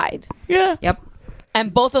outside, Yeah. Yep.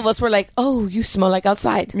 and both of us were like, "Oh, you smell like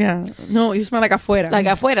outside, Yeah. No, you smell like afuera. like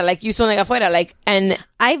afuera, like you smell like afuera, like." And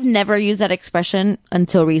I've never used that expression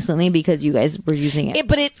until recently because you guys were using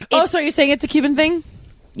it. oh, so you're saying it's a Cuban thing?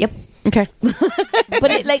 Yep. Okay.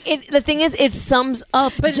 the thing is, it sums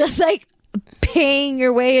up. But just like paying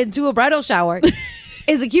your way into a bridal shower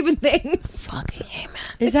is a Cuban thing. Fucking amen.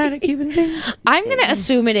 Is that a Cuban thing? I'm going to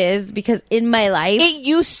assume it is because in my life, It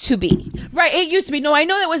used to be. Right, it used to be. No, I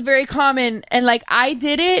know that was very common, and like I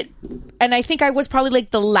did it, and I think I was probably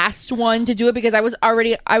like the last one to do it because I was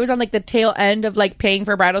on like the tail end of like paying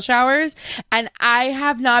for bridal showers, and I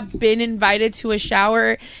have not been invited to a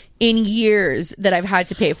shower in years that I've had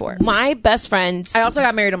to pay for. My best friend. I also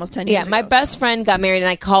got married almost 10 years Yeah, ago. my best friend got married, and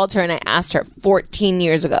I called her and I asked her 14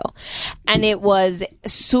 years ago, and it was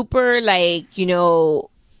super like, she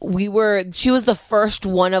was the first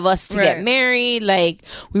one of us to get Right. married. Like,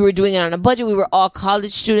 we were doing it on a budget. We were all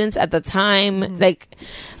college students at the time.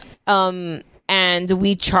 And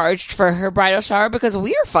we charged for her bridal shower because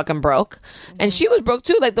we were fucking broke, and she was broke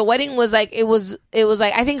too. Like, the wedding was like, it was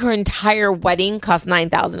like, I think her entire wedding cost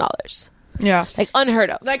 $9,000. Yeah. Like, unheard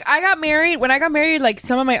of. Like, when I got married, like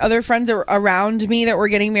some of my other friends around me that were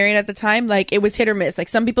getting married at the time, like it was hit or miss. Like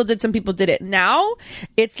some people did. Now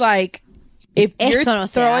it's like, if you're Eso no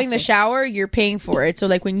se throwing the hace. shower, you're paying for it. So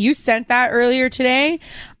like when you sent that earlier today,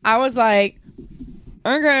 I was like,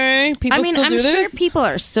 okay, people still I'm do sure this? people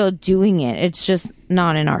are still doing it. It's just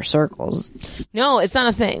not in our circles. No, it's not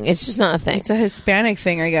a thing. It's just not a thing. It's a Hispanic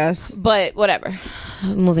thing, I guess. But whatever.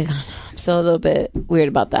 Moving on. I'm still a little bit weird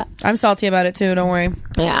about that. I'm salty about it too. Don't worry.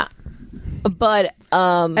 Yeah. But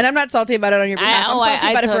And I'm not salty about it on your behalf. I'm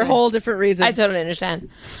salty about it for a whole different reason. I totally understand.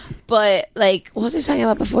 But like, what was I talking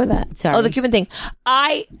about before that? Sorry. Oh, the Cuban thing. So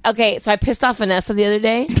I pissed off Vanessa the other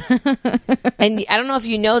day. And I don't know if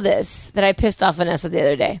you know this, that I pissed off Vanessa the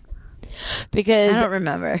other day. Because I don't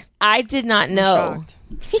remember. I did not know.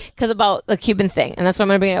 Because about the Cuban thing, and that's what I'm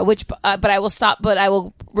going to bring it up. But I will stop. But I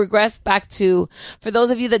will regress back to, for those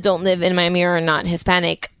of you that don't live in Miami or are not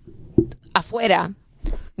Hispanic, afuera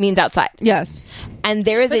means outside. Yes. And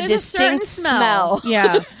there is But a there's certain distinct smell.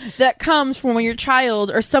 yeah, that comes from when your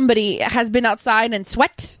child or somebody has been outside and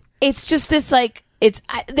sweat. It's just this like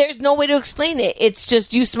there's no way to explain it. It's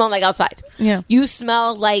just you smell like outside. Yeah. You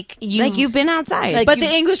smell like you've been outside. Like But you-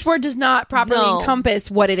 the English word does not properly No.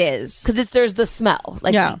 encompass what it is. because there's the smell.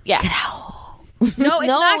 Like Yeah. yeah. No, it's No,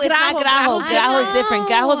 not it's not grajo. Grajo is different.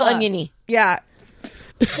 Grajo's oniony. Yeah.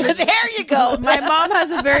 There you go. My mom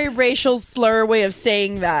has a very racial slur way of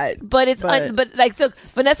saying that. But it's but like look,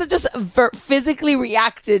 Vanessa just physically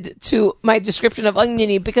reacted to my description of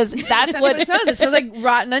oniony because that's what it says. It says like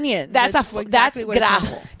rotten onion. That's exactly what it grajo.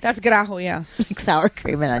 says. That's grajo, yeah. like sour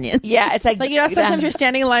cream and onions. Yeah, it's like Like, you know, sometimes grajo. you're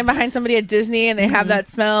standing in line behind somebody at Disney and they have that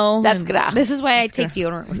smell. That's and- grajo. This is why I take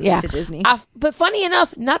deodorant with me Yeah, to Disney. But funny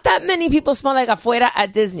enough, not that many people smell like afuera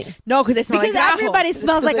at Disney. No, because they smell Because like grajo. everybody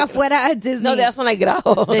smells like afuera at Disney. No, they all smell like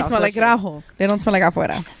grajo. They smell like grajo. They don't smell like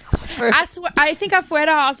afuera. I think afuera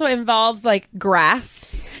also involves like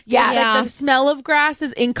grass. Yeah. Yeah. Like the smell of grass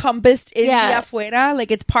is encompassed in Yeah. the afuera. Like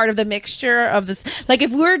it's part of the mixture of this. Like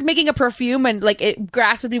if we were making a perfume and like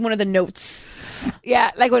grass would be one of the notes.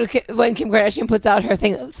 Yeah, like when Kim Kardashian puts out her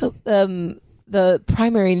thing, the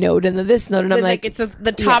primary note and the this note, and I'm like, it's the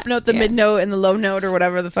top yeah, note, the yeah. mid note, and the low note, or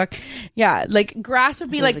whatever the fuck. Yeah, like grass would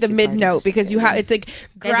be Feels like like the you're mid finding note shit because you have it's like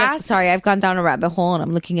Guys, grass. sorry, I've gone down a rabbit hole and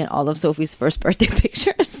I'm looking at all of Sophie's first birthday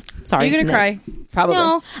pictures. Sorry. You're gonna cry. probably.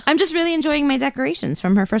 No, I'm just really enjoying my decorations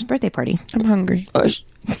from her first birthday party. I'm hungry.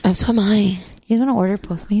 So am I. You guys want to order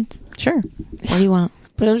Postmates? Sure. What do you want?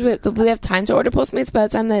 But do we have time to order Postmates by the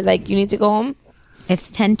time that like you need to go home?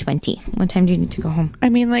 It's 10:20. What time do you need to go home? I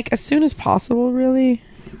mean, like as soon as possible, really.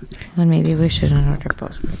 Then maybe we shouldn't order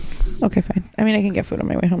Postmates. Okay, fine. I mean, I can get food on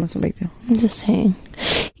my way home. It's no big deal. I'm just saying,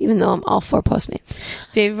 even though I'm all for Postmates.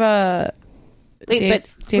 Dave. Wait, Dave,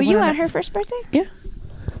 but Dave Were you went at her first birthday? Yeah.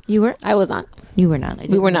 You were? I was not. You were not. I We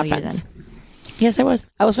didn't were know not you friends. then. Yes, I was.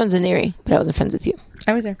 I was friends with Neri, but I wasn't friends with you.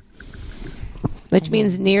 I was there. Which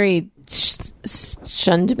means Neri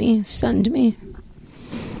shunned me.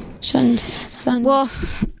 Well,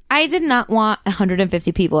 I did not want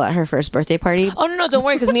 150 people at her first birthday party. Oh no, don't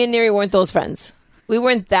worry, because me and Neri weren't those friends. We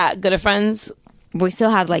weren't that good of friends. We still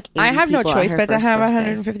had like 80 I have no people at choice her but to first have birthday.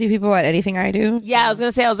 150 people at anything I do. Yeah, I was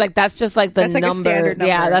gonna say, I was like, that's just like the That's like a number. standard number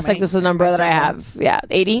Yeah, in that's like my- just the number my that I circle. have. Yeah,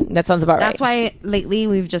 80. That sounds about That's right. why lately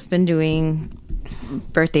we've just been doing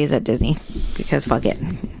birthdays at Disney because fuck it.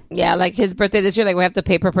 Yeah, like his birthday this year, like we have to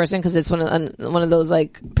pay per person because it's one of those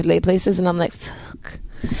like play places, and I'm like, fuck.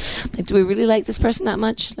 Like, do we really like this person that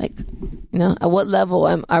much? Like, you know, at what level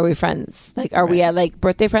are we friends? Like, are we at like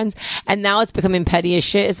birthday friends? And now it's becoming petty as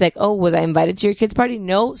shit. It's like, oh, was I invited to your kid's party?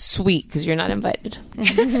 No, sweet, because you're not invited.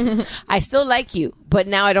 I still like you, but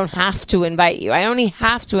now I don't have to invite you. I only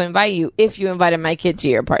have to invite you if you invited my kid to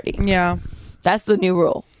your party. Yeah. That's the new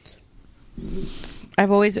rule.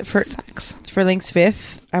 I've always for Link's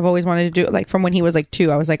 5th, I've always wanted to do it like from when he was like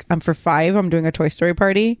 2. I was like, I'm for 5, I'm doing a Toy Story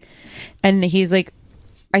party. And he's like,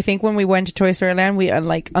 I think when we went to Toy Story Land, we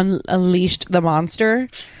unleashed the monster.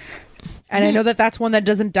 And I know that that's one that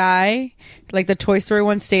doesn't die. Like the Toy Story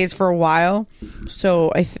one stays for a while. So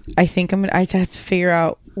I think I have to figure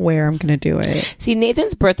out where I'm gonna do it. See,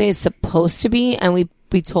 Nathan's birthday is supposed to be, and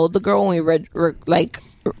we told the girl when we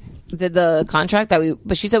did the contract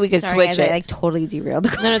but she said we could switch I it. like totally derailed.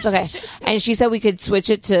 No, it's okay. And she said we could switch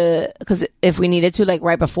it to, because if we needed to, like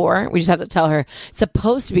right before, we just have to tell her it's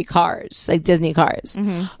supposed to be Cars, like Disney Cars.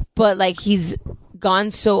 But like he's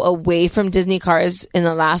gone so away from Disney Cars in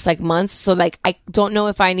the last like months. So like I don't know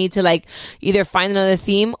if I need to like either find another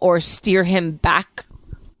theme or steer him back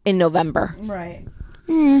in November. Right.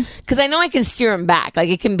 Because I know I can steer him back, like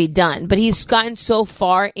it can be done, but he's gotten so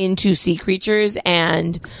far into sea creatures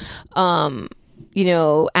and, you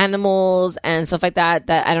know, animals and stuff like that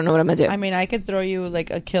I don't know what I'm gonna do. I mean, I could throw you like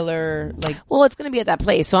a killer, like, Well, it's gonna be at that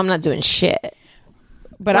place, so I'm not doing shit.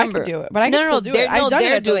 but I could do it. But I can still do it. I've done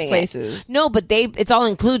it at those places. No, but it's all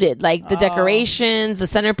included, like the decorations, the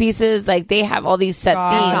centerpieces, like they have all these set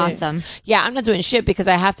Got themes. it. Awesome. Yeah, I'm not doing shit because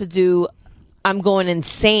I have to do. I'm going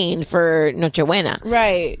insane for Nochebuena.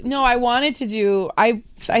 Right. No, I wanted to do. I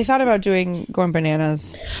thought about going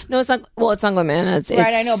bananas. No, it's not. Well, it's not going bananas.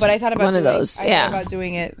 Right, I know, but I thought about one of doing, those. I Yeah. thought about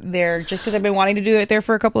doing it there just because I've been wanting to do it there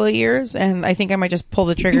for a couple of years, and I think I might just pull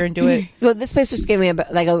the trigger and do it. Well, this place just gave me a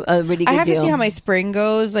really good I have deal. to see how my spring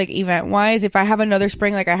goes, like event wise. If I have another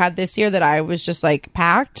spring like I had this year that I was just like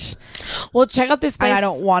packed, Well, check out this place. and I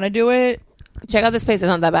don't want to do it. Check out this place. It's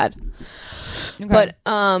not that bad. Okay. But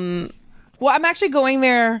well, I'm actually going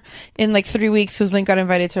there in like 3 weeks because Link got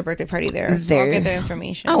invited to a birthday party there. So I'll get the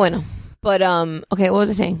information. Oh, bueno. But okay, what was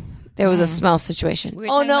I saying? There was a smell situation. We were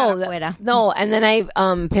Oh talking no, about afuera. no! And then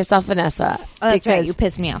I pissed off Vanessa Oh, that's right. because You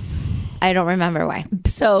pissed me off. I don't remember why.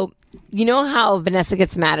 so you know how Vanessa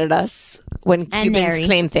gets mad at us when And Cubans Neri.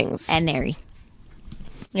 claim things. And Neri.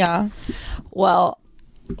 Yeah. Well,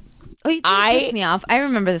 Oh, you did piss me off. I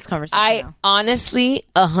remember this conversation I now. honestly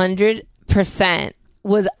 100%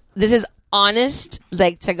 was. This is honest,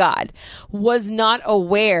 like to God, was not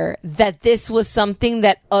aware that this was something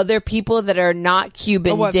that other people that are not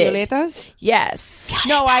Cuban What, did. Violetas? Yes.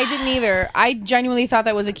 No, I didn't either. I genuinely thought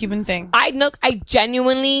that was a Cuban thing. I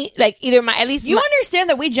genuinely like either my at least You my, understand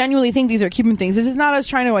that we genuinely think these are Cuban things. This is not us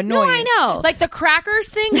trying to annoy No, I you. know. Like the crackers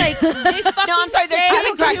thing, like they fucking I'm sorry, they're say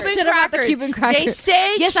Cuban crackers. Shit about the Cuban crackers. They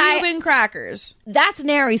say Yes, Cuban crackers. That's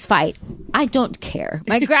Neri's fight. I don't care.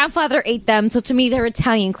 My grandfather ate them, so to me they're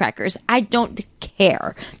Italian crackers. I don't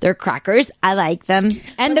care. They're crackers. I like them.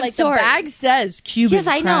 End of Like story. the bag says Cuban. Yes,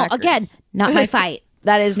 I know. crackers. Again, not my fight.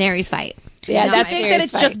 That is Neri's fight. yeah, I that's think that Neri's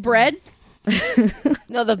it's fight. just bread.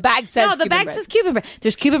 No, the bag says No, the Cuban bag bread. says Cuban bread.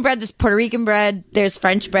 There's Cuban bread. There's Puerto Rican bread. There's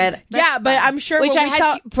French bread. Yeah, but I'm sure Which when I we had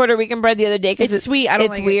tell- Puerto Rican bread the other day because It's sweet. I don't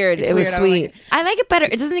it's like it. weird. It's It was weird. I don't like sweet. it. I like it better.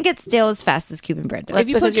 It doesn't get stale as fast as Cuban bread does. if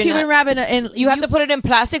you put because you're Cuban not- wrap in, You have to put it in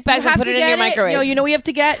plastic bags and put it in your microwave. No, you know what you have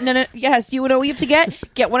to get? No, yes, you know what you have to get?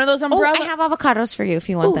 Get one of those Oh, umbrella. I have avocados for you if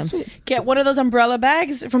you want them. Get one of those umbrella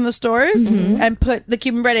bags from the stores and put the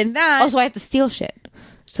Cuban bread in that. Also, I have to steal shit.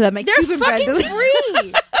 So that my they're Cuban bread fucking doesn't-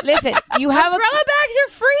 free. Listen, you have Umbrella bags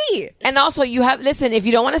are free. and also you have. Listen, if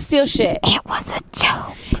you don't want to steal shit, It was a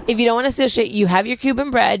joke. if you don't want to steal shit, you have your Cuban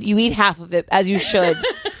bread. You eat half of it as you should,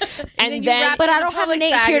 and then you then wrap But in I the don't have Publix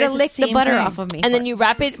Nate bag here and to it's lick the same butter thing. off of me. and then you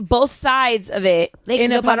wrap it both sides of it Lick in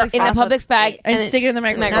the a butter Publix in a off of Publix bag it. And stick it in the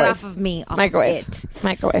microwave. Not off of me. Off microwave. Of it.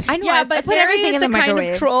 Microwave. I know. Yeah, I but put Mary everything is in the the kind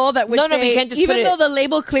microwave. of troll that would No, but say, you can't just even put it- though the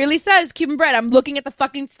label clearly says Cuban bread, I'm looking at the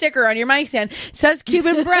fucking sticker on your mic stand, says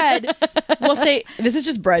Cuban bread. We'll say this is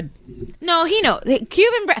just bread. No, he knows.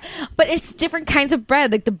 Cuban bread. But it's different kinds of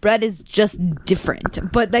bread. Like the bread is just different.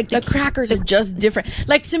 But like The crackers are just different.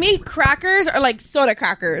 Like to me, crackers are like soda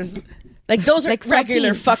crackers. Like those are Like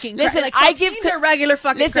regular saltines. fucking. Listen, like I give saltines are regular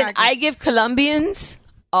fucking. Listen, crackers. I give Colombians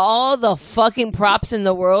all the fucking props in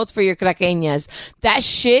the world for your craqueñas. That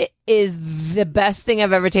shit is the best thing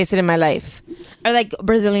I've ever tasted in my life. Or like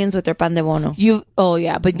Brazilians with their pan de bono. Oh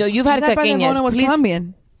yeah, but no, you've had that pan de craqueñas. bono was Please,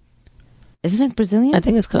 Colombian. Isn't it Brazilian? I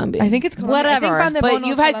think it's Colombian. I think it's Colombian. I think Whatever. pan de But bono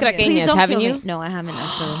you've is had Colombian. craqueñas. Please don't haven't kill you? me. No, I haven't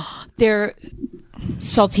actually. They're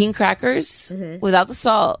saltine crackers without the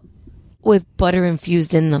salt, with butter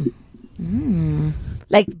infused in them.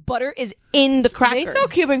 Like butter is in the cracker. They sell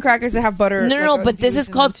Cuban crackers that have butter. No, like, but this infused is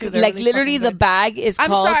in called them, too. They're like really literally fucking the good. bag is I'm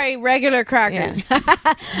called. sorry, regular crackers.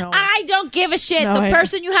 I don't give a shit. No, the I-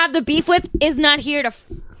 person you have the beef with is not here to.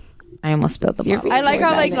 I almost spilled the bottle. I like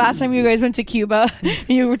how like last time you guys went to Cuba,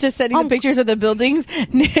 you were just sending the pictures of the buildings.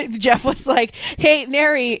 Jeff was like, "Hey,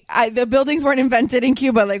 Neri, the buildings weren't invented in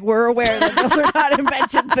Cuba. Like we're aware that those were not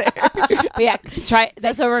invented there." But yeah, try.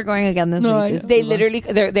 That's where we're going again this week. is They Cuba. literally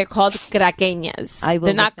they're called craqueñas. I will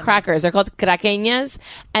They're not look them crackers. They're called craqueñas.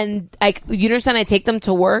 And like you understand, I take them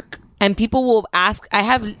to work, and people will ask. I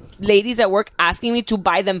have ladies at work asking me to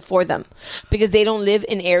buy them for them because they don't live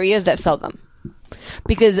in areas that sell them.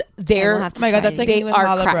 Because they're we'll have to Oh my God, try that's like these. they even are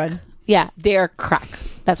challah crack. bread. Yeah, they are crack.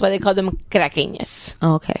 That's why they call them craqueñas.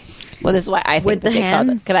 Oh, okay. Well, this is why I think With that the they call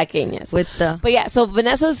them hands? craqueñas. With the- But yeah, so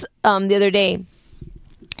Vanessa's the other day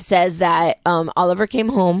says that Oliver came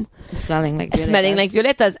home Smelling like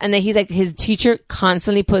violetas, and then he's like, his teacher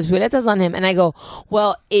constantly puts violetas on him, and I go,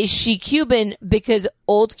 well, is she Cuban? Because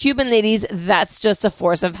old Cuban ladies, that's just a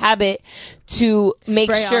force of habit to make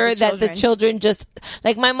Spray on sure the that the children just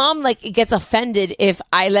like my mom like gets offended if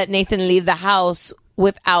I let Nathan leave the house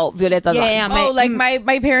without violetas Yeah, on. yeah. Oh, like my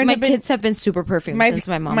parents My have been. kids have been super perfumed since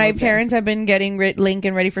my mom. My moved in. parents have been getting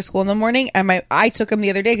Lincoln ready for school in the morning, and I took them the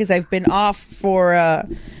other day because I've been off for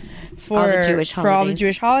All the Jewish for all the holidays.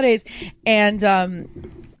 Jewish holidays, and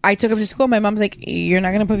I took him to school. My mom's like, "You're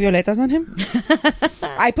not gonna put violetas on him."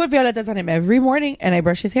 I put violetas on him every morning, and I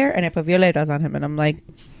brush his hair, and I put violetas on him, and I'm like,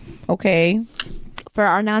 "Okay." For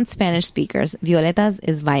our non-Spanish speakers, violetas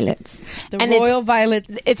is violets. The And it's- royal violets.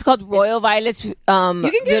 It's called Royal Violets. You can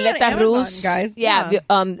get it on Violeta Amazon, Rus, guys. Yeah, Yeah.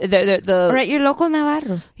 the Or at your local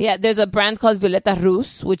Navarro. yeah. There's a brand called Violeta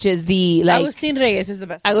Rus, which is the like Agustin Reyes is the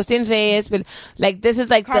best. Agustin Reyes. But like this is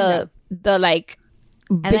like Calm the like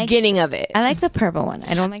like- beginning of it. I like the purple one.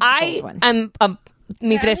 I don't like the I gold one. am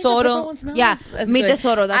mi tesoro. Yeah, Mi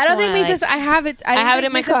Tesoro, that's I don't the think one I Mi Tesoro. I have it. I have it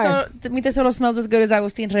in my car. Mi Tesoro smells as good as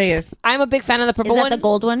Agustin Reyes. I'm a big fan of the Is purple that one. the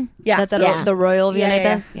gold one? Yeah. That's Yeah. the royal Yeah,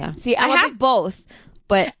 violetas? Yeah. See, I I'm a have big- both,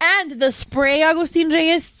 But And the spray Agustin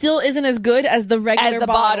Reyes still isn't as good as the regular As the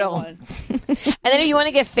bottle bottle. one. And then if you want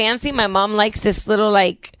to get fancy, my mom likes this little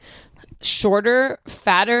like shorter,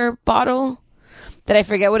 fatter bottle that I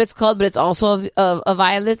forget what it's called, but it's also a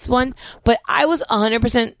Violet's one. But I was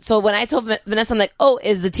 100%. So when I told Vanessa, I'm like, oh,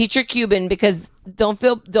 is the teacher Cuban? Because it's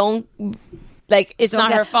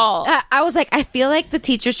not her fault. I was like, I feel like the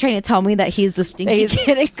teacher's trying to tell me that he's the stinky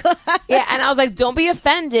kid in class. Yeah, and I was like, don't be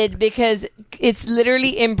offended because it's literally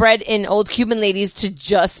inbred in old Cuban ladies to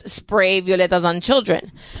just spray violetas on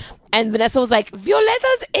children. And Vanessa was like,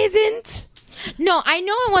 violetas isn't. No, I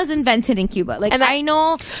know it was invented in Cuba. Like, And I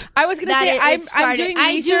know. I was going to that say, it I'm started- doing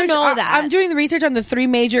I do research. know that. I'm doing the research on the 3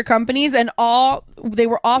 major companies, and they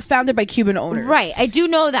were all founded by Cuban owners. Right, I do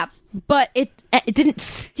know that, but it didn't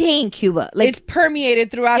stay in Cuba. Like, It's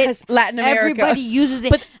permeated throughout Latin America. everybody uses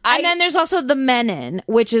it. But and then there's also the Menin,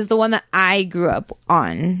 which is the one that I grew up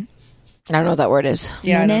on. I don't know what that word is.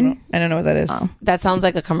 Yeah, Menin? I don't know what that is. That sounds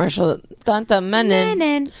like a commercial. Tanta Menin.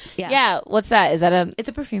 Menin. Yeah. Yeah, what's that? Is that a... It's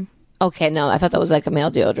a perfume. Okay, no, I thought that was like a male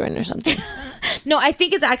deodorant or something. No, I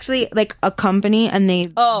think it's actually like a company, and they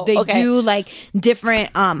okay. do like different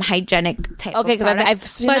hygienic type. Okay, of 'cause products. I've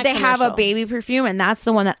seen but that they have a commercial. baby perfume, and that's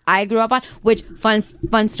the one that I grew up on. Which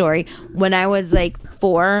fun story. When I was like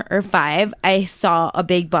 4 or 5, I saw a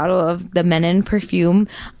big bottle of the Menin perfume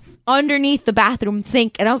underneath the bathroom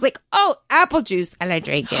sink, and I was like, "Oh, apple juice," and I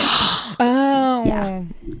drank it. Oh. Yeah.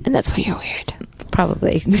 And that's why you're weird.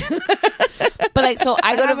 Probably. But like, so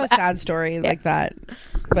I I go have to... a sad story like that.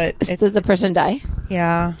 But Does the person die?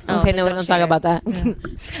 yeah. Okay, no, we don't talk about that.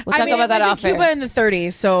 We'll talk about that it was off in Cuba air. in the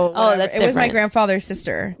 30s, so Oh, whatever. that's It was my different. grandfather's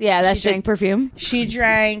sister. Yeah, that's She drank perfume. She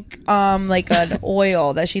drank like an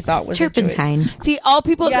oil that she thought was a Turpentine. See, all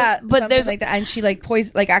people... Yeah, but there's... like that, and she like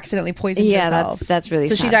accidentally poisoned Yeah, herself. that's really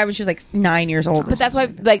so sad. she died when she was like 9 years old. But that's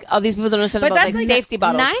why, like, all these people don't understand But about, that's like, like safety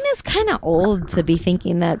bottles. 9 is kind of old to be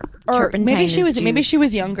thinking that or turpentine. maybe she is was maybe juice. she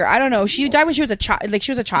was younger. I don't know. She died when she was a child. Like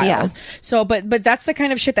she was a child. Yeah. So, but that's the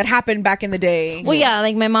kind of shit that happened back in the day. Well, yeah,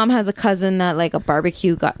 like my mom has a cousin that like a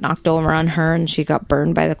barbecue got knocked over on her, and she got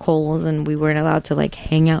burned by the coals, and we weren't allowed to like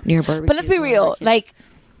hang out near barbecue. But let's be real. Like,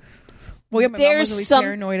 Well, yeah, my mom There's was really some-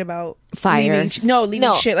 paranoid about Fire. leaving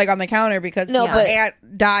No. shit like on the counter because No, my but- aunt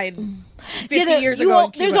died 50 years you ago. will-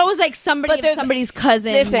 in there's Cuba. always like somebody But of there's- somebody's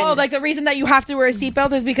cousin. Listen. Oh, like the reason that you have to wear a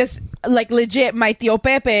seatbelt is because, like, legit, my tío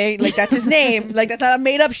Pepe, like that's his name, like that's not a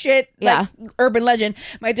made up shit, like urban legend.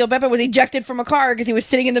 My tío Pepe was ejected from a car because he was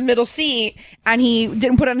sitting in the middle seat and he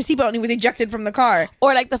didn't put on a seatbelt and he was ejected from the car.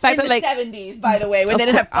 or like the fact In that the like... 70s, by the way, when they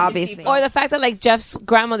didn't have fucking obviously. seatbelts. Or the fact that like Jeff's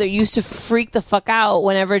grandmother used to freak the fuck out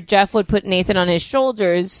whenever Jeff would put Nathan on his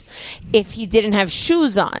shoulders if he didn't have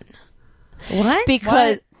shoes on. What?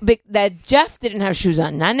 Because that Jeff didn't have shoes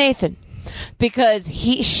on, not Nathan. Because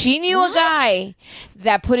she knew a guy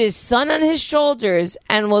that put his son on his shoulders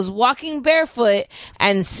and was walking barefoot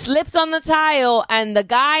and slipped on the tile, and the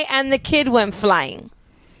guy and the kid went flying.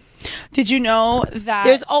 Did you know that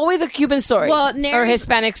There's always a Cuban story Well, or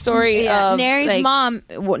Hispanic story. Yeah, of, Neri's like, mom,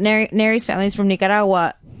 Neri's family's from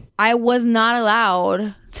Nicaragua. I was not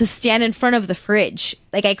allowed to stand in front of the fridge.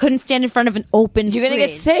 Like I couldn't stand in front of an open. You're gonna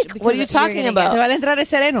get Oh. fridge sick. because What are you you're talking gonna about? Te va a entrar el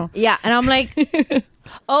sereno. Yeah, and I'm like,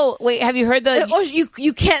 Oh wait, have you heard the? oh,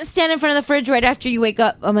 you can't stand in front of the fridge right after you wake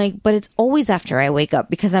up. I'm like, but it's always after I wake up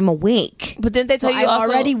because I'm awake. But didn't they tell So you I've also?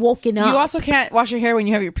 already woken up. You also can't wash your hair when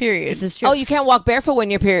you have your period. This is true. Oh, you can't walk barefoot when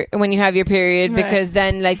when you have your period Right. because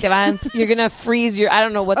then like you're gonna freeze your. I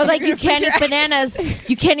don't know what. Or the- like you can't eat bananas.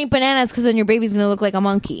 You can't eat bananas because then your baby's gonna look like a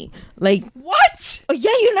monkey. Like, What? oh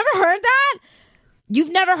yeah, you never heard that? You've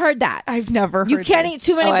never heard that? I've never heard You can't that. eat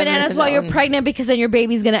too many Oh, I've bananas heard while that you're one. pregnant because then your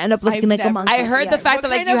baby's gonna end up looking I've like a never- monkey. I heard the fact What that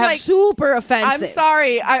like kind you of, have. like- super offensive. I'm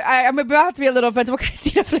sorry. I'm about to be a little offensive. What kind of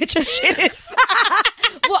Tina Fletcher shit is that?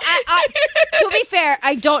 Well, to be fair,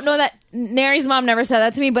 I don't know that Neri's mom never said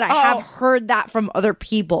that to me, but I have heard that from other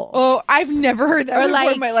people. Oh, I've never heard that Or, before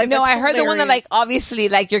like, in my life. No, That's I heard the one that hilarious. like obviously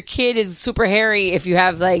like your kid is super hairy if you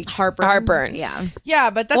have like heartburn. Yeah. Yeah,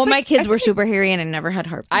 but that's Well, like, my kids I were think- super hairy, and I never had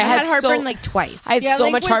heartburn. I had heartburn so- like twice. I had Yeah, so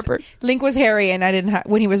Link much was- heartburn. Link was hairy, and I didn't have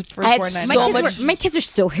when he was first I had born. so my much- kids my kids are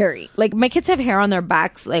so hairy. Like my kids have hair on their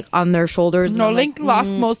backs, like on their shoulders. and No, I'm Link like,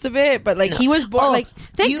 lost most of it, but like he was born Oh, like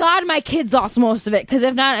thank God my kids lost most of it. Because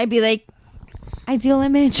if not, I'd be like, ideal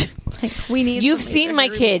image. Like we need. You've some seen major my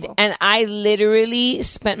hair kid, removal. and I literally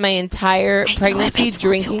spent my entire pregnancy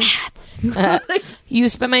drinking. You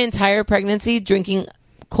spent my entire pregnancy drinking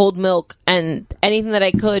cold milk and anything that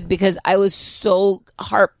I could because I was so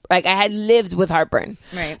like I had lived with heartburn.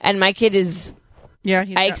 Right. And my kid is. yeah.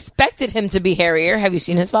 He's I not- expected him to be hairier. Have you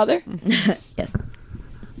seen his father? Yes.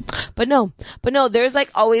 But But no, there's like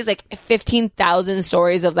always like 15,000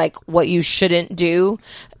 stories of like what you shouldn't do.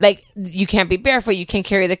 Like you can't be barefoot, you can't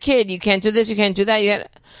carry the kid, you can't do this, you can't do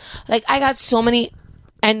that. Like I got so many,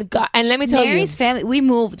 and let me tell Mary's you, family, we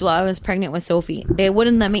moved while I was pregnant with Sophie. They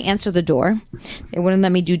wouldn't let me answer the door. They wouldn't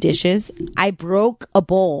let me do dishes. I broke a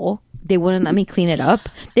bowl. They wouldn't let me clean it up.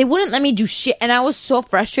 They wouldn't let me do shit. And I was so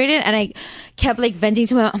frustrated. And I kept like venting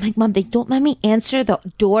to my mom. I'm like, Mom, they don't let me answer the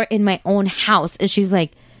door in my own house. And she's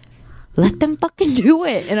like, let them fucking do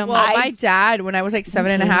it. And I'm like, my dad, when I was like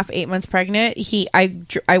 7.5, 8 months pregnant,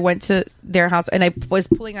 I went to their house and I was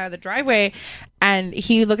pulling out of the driveway and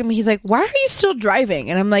he looked at me, he's like, why are you still driving?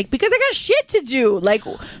 And I'm like, because I got shit to do. Like,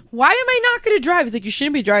 why am I not going to drive? He's like, you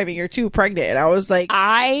shouldn't be driving. You're too pregnant. And I was like,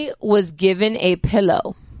 I was given a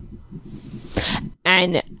pillow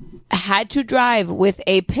and had to drive with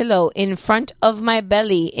a pillow in front of my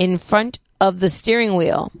belly, in front of the steering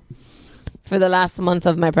wheel for the last month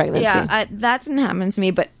of my pregnancy. yeah, that didn't happen to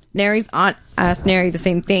me. But Nary's aunt asked Nary the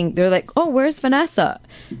same thing. They're like, oh, where's Vanessa?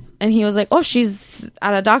 And he was like, oh, she's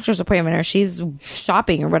at a doctor's appointment or she's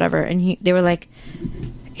shopping or whatever. And they were like,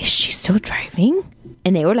 is she still driving?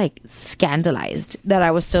 And they were like scandalized that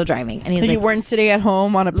I was still driving. And he's like, you weren't sitting at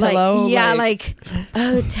home on a pillow? Yeah, like,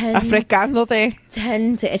 oh, 10 afrecándote.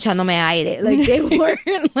 to echándome aire. Like, they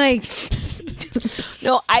weren't like...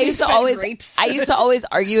 No, I used to always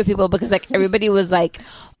argue with people because like everybody was like,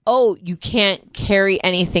 oh, you can't carry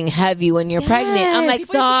anything heavy when you're pregnant. I'm like,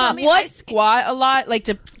 Stop. What? I squat a lot, like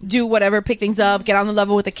to do whatever, pick things up, get on the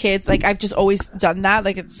level with the kids. Like I've just always done that.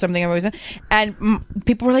 Like it's something I've always done. And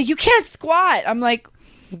people were like, you can't squat. I'm like,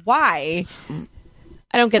 why?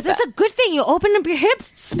 I don't get that. That's a good thing. You open up your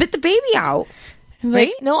hips, spit the baby out.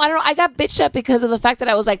 Right? No, I don't know. I got bitched at because of the fact that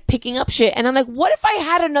I was like picking up shit. And I'm like, what if I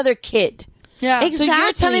had another kid? Yeah. Exactly. So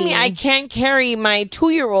you're telling me I can't carry my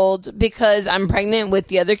 2-year-old because I'm pregnant with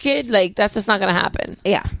the other kid? Like, that's just not going to happen.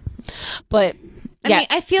 Yeah. But, I mean,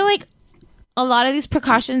 I feel like a lot of these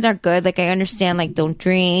precautions are good. Like, I understand, like, don't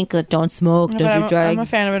drink, like, don't smoke, don't do drugs. I'm a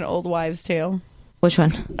fan of an old wives' tale. Which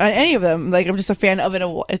one? Any of them. Like, I'm just a fan of it.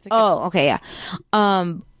 It's like okay, yeah.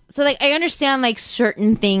 So, like, I understand, like,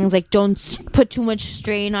 certain things, like, don't put too much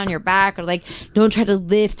strain on your back or, like, don't try to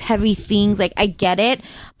lift heavy things. Like, I get it.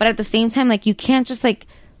 But at the same time, like, you can't just, like,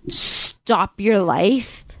 stop your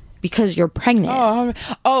life because you're pregnant.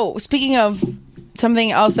 Oh, speaking of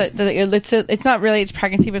something else that it's not really, it's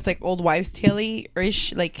pregnancy, but it's, like, old wives'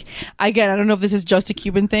 tale-ish. Like, again, I don't know if this is just a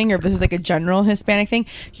Cuban thing or if this is, like, a general Hispanic thing.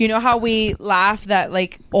 You know how we laugh that,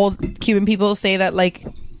 like, old Cuban people say that, like,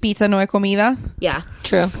 pizza no es comida? Yeah.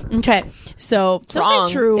 True. Okay. So it's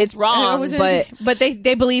wrong. True. It's wrong, but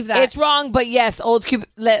they believe that. It's wrong, but yes, old Cuban,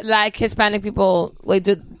 like Hispanic people, wait,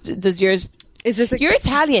 does yours, is this you're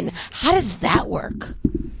Italian. How does that work?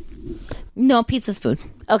 No, pizza's food.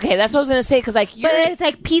 Okay, that's what I was gonna say because like, but it's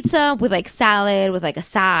like pizza with like salad with like a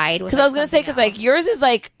side. Because I was gonna say because like yours is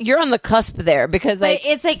like you're on the cusp there because like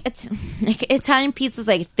it's like Italian pizza's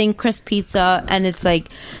like thin crust pizza and it's like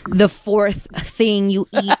the fourth thing you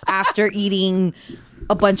eat after eating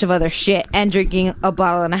a bunch of other shit and drinking a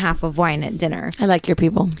bottle and a half of wine at dinner. I like your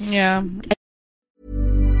people. Yeah.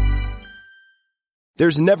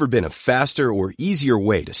 There's never been a faster or easier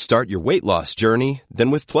way to start your weight loss journey than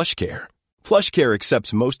with PlushCare. PlushCare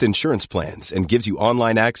accepts most insurance plans and gives you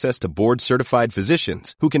online access to board-certified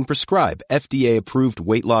physicians who can prescribe FDA-approved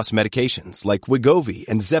weight loss medications like Wegovy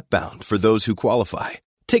and Zepbound for those who qualify.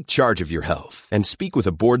 Take charge of your health and speak with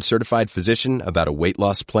a board-certified physician about a weight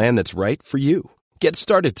loss plan that's right for you. Get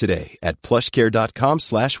started today at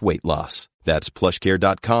plushcare.com/weight loss. That's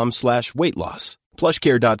plushcare.com/weight loss.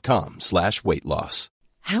 plushcare.com/weight loss.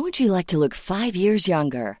 How would you like to look 5 years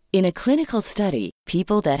younger? In a clinical study,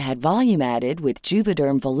 people that had volume added with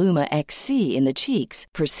Juvederm Voluma XC in the cheeks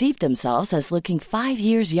perceived themselves as looking 5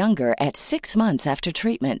 years younger at 6 months after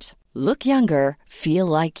treatment. Look younger, feel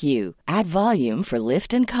like you. Add volume for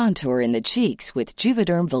lift and contour in the cheeks with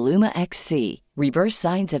Juvederm Voluma XC. Reverse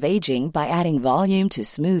signs of aging by adding volume to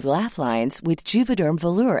smooth laugh lines with Juvederm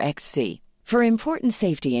Volure XC. For important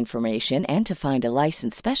safety information and to find a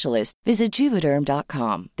licensed specialist, visit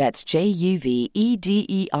Juvederm.com. That's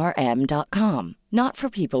JUVEDERM.com. Not for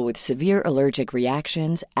people with severe allergic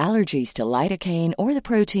reactions, allergies to lidocaine, or the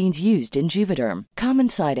proteins used in Juvederm. Common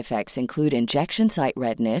side effects include injection site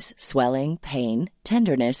redness, swelling, pain,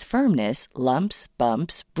 tenderness, firmness, lumps,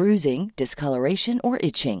 bumps, bruising, discoloration, or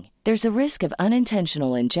itching. There's a risk of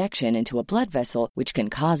unintentional injection into a blood vessel, which can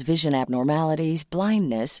cause vision abnormalities,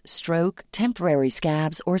 blindness, stroke, temporary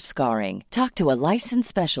scabs, or scarring. Talk to a licensed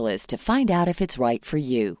specialist to find out if it's right for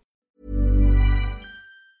you.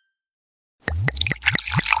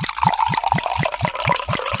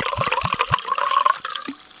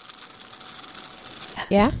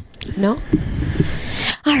 Yeah? No?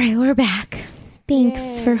 All right, we're back.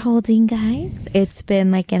 Thanks for holding, guys. It's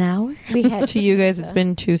been like an hour. We had To you guys, it's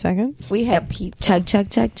been 2 seconds. we had pizza. Chug, chug,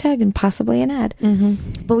 chug, chug, and possibly an ad.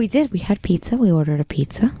 Mm-hmm. But we did. We had pizza. We ordered a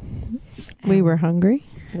pizza. We were hungry.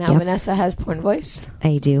 Now Yep. Vanessa has porn voice.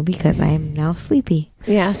 I do because I am now sleepy.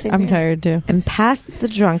 Yeah, same I'm here. tired too. I'm past the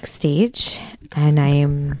drunk stage, and I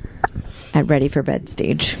am at ready for bed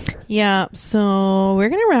stage. Yeah, so we're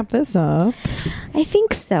going to wrap this up. I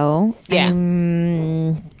think so. Yeah.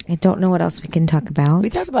 I don't know what else we can talk about. We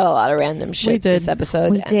talked about a lot of random shit We did. this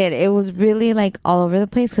episode. We did. It was really like all over the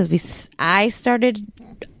place because I started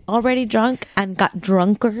already drunk and got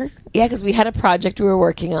drunker. Yeah, because we had a project we were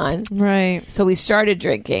working on. Right. So we started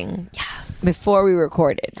drinking before we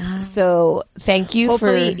recorded. So thank you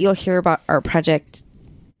Hopefully, for you'll hear about our project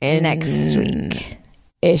in next week.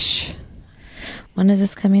 ish. When is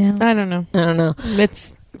this coming out? I don't know. I don't know.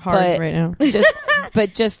 It's hard But right now.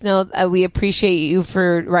 just know that we appreciate you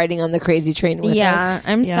for riding on the crazy train with us.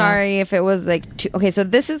 I'm Yeah. sorry if it was like okay, so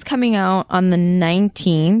this is coming out on the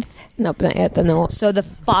 19th. Nope, not yet. No. So the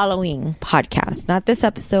following podcast, not this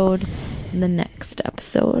episode, the next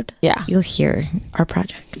episode. Yeah. You'll hear our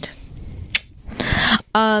project.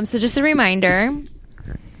 So just a reminder,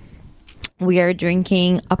 we are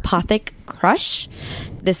drinking Apothic Crush.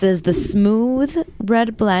 This is the smooth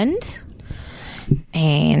red blend.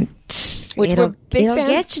 And Which it'll we're big it'll fans-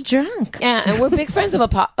 get you drunk. Yeah, and we're big friends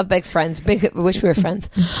of big friends. Wish we were friends.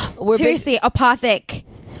 We're Seriously, Apothic.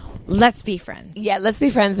 Let's be friends. Yeah, let's be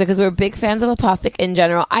friends because we're big fans of Apothic in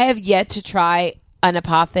general. I have yet to try an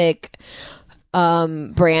Apothic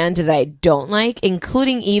brand that I don't like,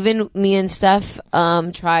 including even me and Steph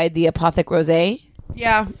tried the Apothic Rosé.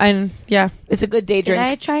 Yeah, and yeah, It's a good day Did drink.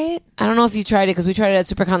 I try it? I don't know if you tried it because we tried it at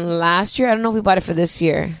SuperCon last year. I don't know if we bought it for this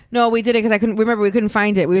year. no, we did it because I couldn't remember. We couldn't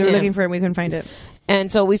find it. We were Yeah. looking for it. We couldn't find it. And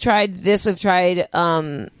so we've tried this. We've tried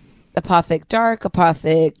Apothic Dark,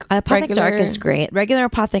 Apothic Apothic regular. Dark is great. Regular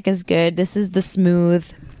Apothic is good. This is the smooth.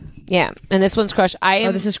 Yeah, and this one's Crush.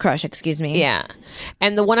 This is Crush, excuse me. Yeah.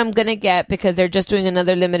 And the one I'm going to get, because they're just doing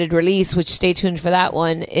another limited release, which stay tuned for that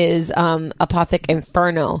one, is Apothic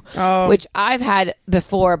Inferno, which I've had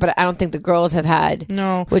before, but I don't think the girls have had.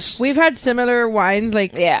 No, Which we've had similar wines,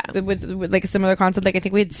 like Yeah. with like a similar concept. Like I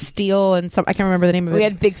think we had Steel and some. I can't remember the name of it. we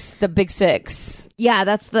had the Big Six, Yeah,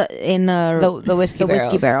 that's the whiskey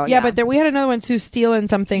barrels. barrel. yeah, but there we had another one too, Steel and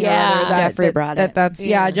something. or Yeah. other Jeffrey brought it. That's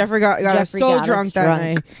Jeffrey got Jeffrey us so got us drunk that drunk.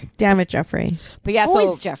 night. Damn it, Jeffrey. But yeah,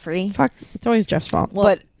 Always so Jeffrey. Fuck, it's always Jeff's fault.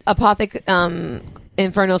 but Apothic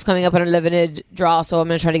Inferno's coming up on a limited draw, so I'm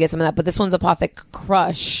going to try to get some of that. But this one's Apothic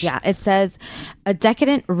Crush. Yeah, it says a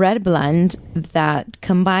decadent red blend that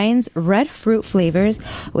combines red fruit flavors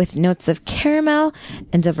with notes of caramel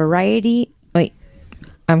and a variety. Wait,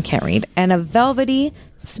 I can't read. And a velvety,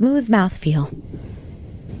 smooth mouthfeel.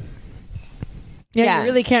 Yeah, you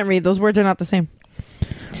really can't read. Those words are not the same.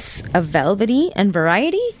 A velvety and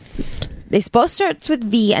variety. They both start with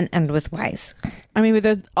V and end with Y's. I mean,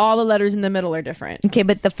 but all the letters in the middle are different. Okay,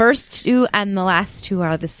 but the first two and the last two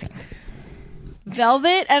are the same.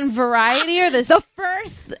 Velvet and variety are the The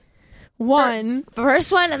first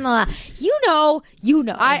first one and the last. You know.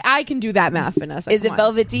 I can do that math, Vanessa. Is it Come on.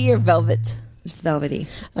 velvety or velvet? It's velvety.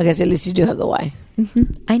 Okay, so at least you do have the Y.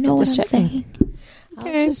 I know what Just I'm checking. saying. I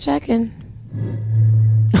was just checking.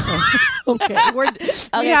 Okay,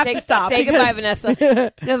 we have to stop. Say because- goodbye,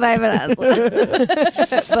 Vanessa. Goodbye,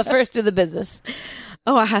 Vanessa. But first, do the business.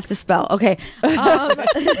 Oh, I have to spell. Okay.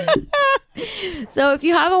 So if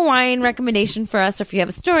you have a wine recommendation for us, or if you have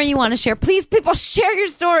a story you want to share, please, people, share your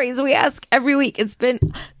stories. We ask every week. It's been,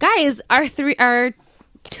 guys, our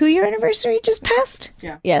 2-year anniversary just passed.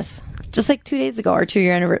 Yeah. Yes. Just like 2 days ago, our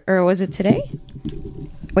 2-year anniversary, or was it today?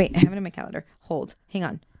 Wait, I have it in my calendar. Hold. Hang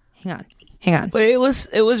on. But it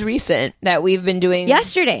was recent that we've been doing.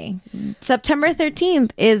 Yesterday, September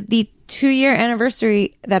 13th, is the 2-year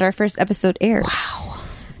anniversary that our first episode aired. Wow.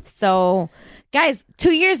 So, guys,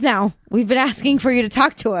 2 years now, we've been asking for you to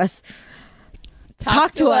talk to us.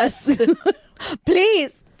 Talk to us.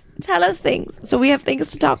 Please, tell us things so we have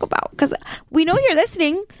things to talk about. Because we know you're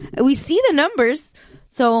listening. We see the numbers.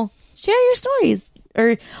 So, share your stories.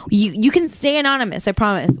 Or you can stay anonymous, I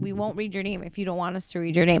promise. We won't read your name if you don't want us to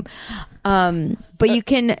read your name. But you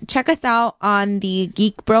can check us out on the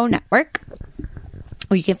Geek Bro Network,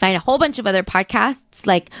 where you can find a whole bunch of other podcasts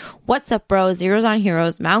like What's Up Bro, Zeros on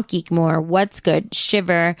Heroes, Mount Geekmore, What's Good,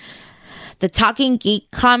 Shiver, The Talking Geek,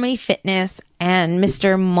 Comedy Fitness, and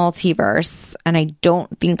Mr. Multiverse. And I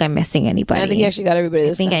don't think I'm missing anybody. I think you actually got everybody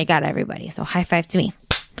this I think time. I got everybody. So high five to me.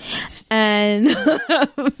 And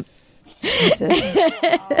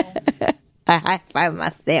I high five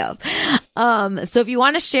myself. So if you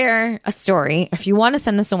want to share a story, if you want to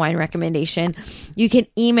send us a wine recommendation, you can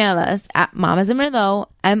email us at mamasandmerlot,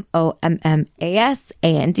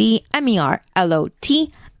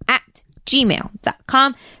 MOMASANDMERLOT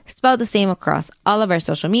 @gmail.com. Spelled the same across all of our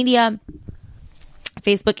social media: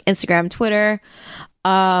 Facebook, Instagram, Twitter,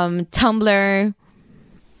 Tumblr.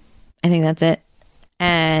 I think that's it.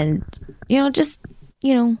 And, just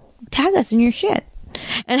tag us in your shit.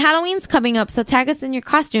 And Halloween's coming up, so tag us in your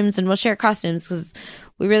costumes and we'll share costumes because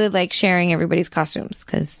we really like sharing everybody's costumes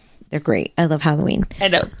because they're great. I love Halloween. I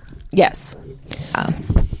know. Yes. By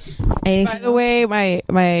the way, my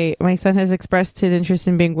son has expressed his interest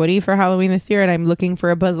in being Woody for Halloween this year, and I'm looking for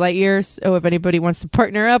a Buzz Lightyear. So if anybody wants to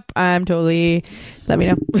partner up, I'm totally, let me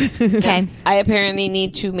know. Okay. I apparently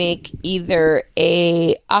need to make either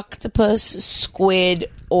a octopus, squid,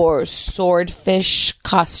 or swordfish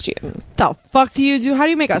costume. The fuck do you do? How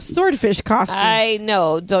do you make a swordfish costume? I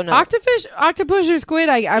don't know. Octopus or squid?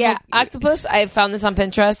 Octopus. I found this on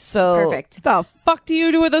Pinterest. So perfect. The fuck do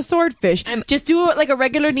you do with a swordfish? Just do it like a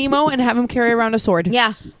regular Nemo and have him carry around a sword.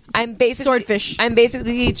 Yeah. I'm basically swordfish. I'm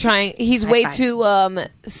basically trying. He's way too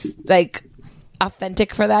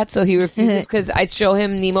authentic for that, so he refuses because I show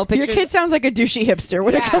him Nemo pictures. Your kid sounds like a douchey hipster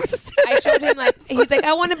when it comes to I showed him he's like,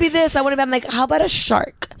 I want to be this, I want to be. I'm like, how about a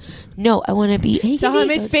shark? No, I want to be. Tell him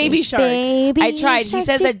it's baby shark. I tried. He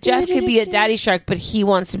says that Jeff could be a daddy shark, but he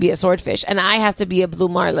wants to be a swordfish, and I have to be a blue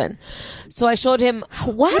marlin. So I showed him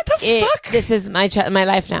what the fuck. This is my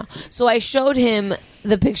life now. So I showed him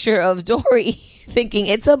the picture of Dory, thinking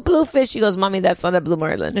it's a bluefish. He goes, Mommy, that's not a blue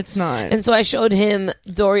marlin. It's not. And so I showed him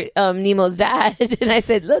Nemo's dad, and I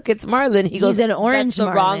said, look, it's marlin. He goes, an orange that's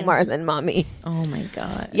the wrong marlin, Mommy. Oh my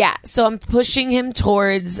god. Yeah. So I'm pushing him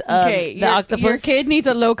towards the octopus. Your kid needs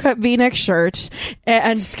a low-cut V-neck shirt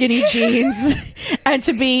and skinny jeans, and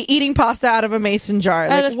to be eating pasta out of a mason jar.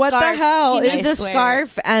 Like, what the hell? He needs a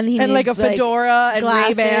scarf and he needs like a fedora and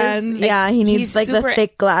glasses. Ray-Bans. Yeah, he needs the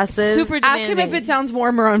thick glasses. Super demanding. Ask him if it sounds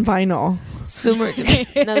warmer on vinyl. Super.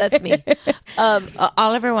 No, that's me.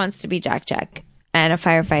 Oliver wants to be Jack and a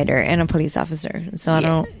firefighter and a police officer. So I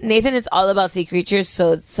don't. Nathan, it's all about sea creatures,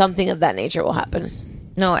 so something of that nature will happen.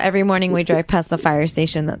 No, every morning we drive past the fire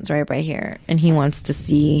station that's right by here, and he wants to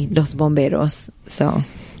see Los Bomberos. So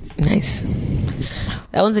nice.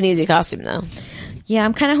 That one's an easy costume, though. Yeah,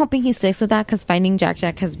 I'm kind of hoping he sticks with that because finding Jack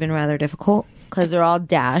has been rather difficult. Because they're all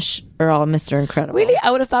Dash or all Mr. Incredible. Really? I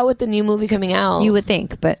would have thought with the new movie coming out. You would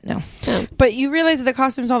think, but no. Yeah. But you realize that the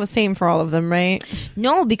costume's all the same for all of them, right?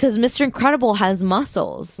 No, because Mr. Incredible has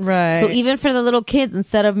muscles. Right. So even for the little kids,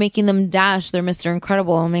 instead of making them Dash, they're Mr.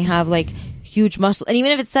 Incredible and they have like huge muscles. And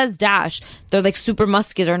even if it says Dash, they're like super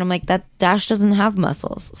muscular. And I'm like, that Dash doesn't have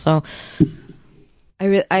muscles. So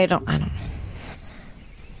I don't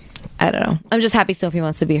know. I'm just happy Sophie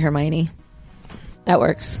wants to be Hermione. That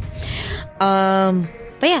works. But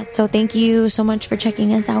yeah, so thank you so much for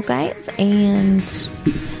checking us out, guys, and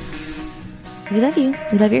we love you.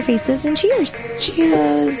 We love your faces, and cheers.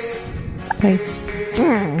 Cheers. Bye.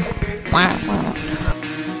 Wow.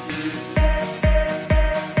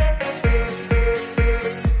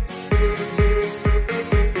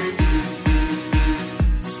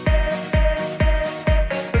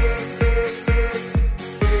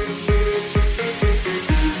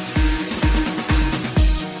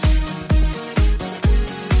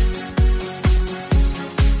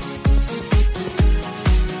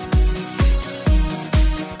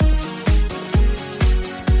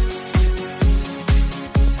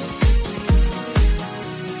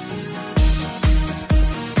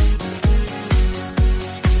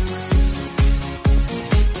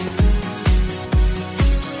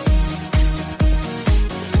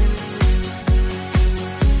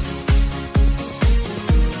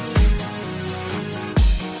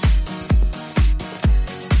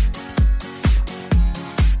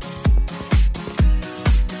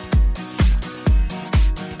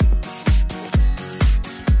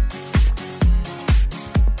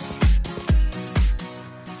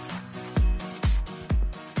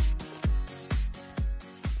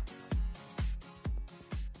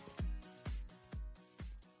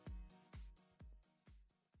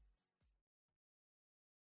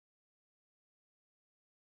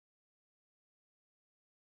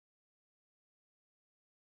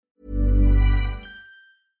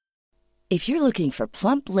 If you're looking for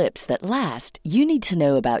plump lips that last, you need to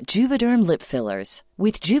know about Juvederm lip fillers.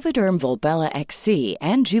 With Juvederm Volbella XC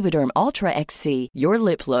and Juvederm Ultra XC, your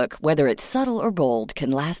lip look, whether it's subtle or bold, can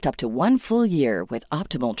last up to 1 full year with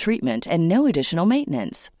optimal treatment and no additional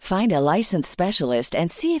maintenance. Find a licensed specialist and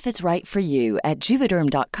see if it's right for you at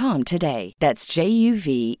Juvederm.com today. That's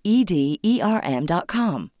JUVEDERM.com.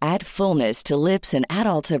 Add fullness to lips in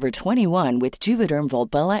adults over 21 with Juvederm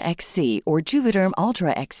Volbella XC or Juvederm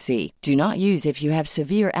Ultra XC. Do not use if you have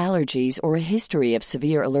severe allergies or a history of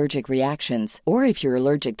severe allergic reactions, or if you're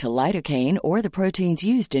allergic to lidocaine or the proteins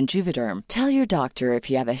used in Juvederm. Tell your doctor if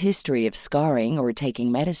you have a history of scarring or taking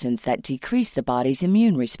medicines that decrease the body's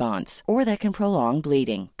immune response or that can prolong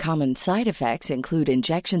bleeding. Common side effects include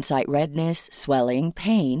injection site redness, swelling,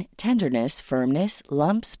 pain, tenderness, firmness,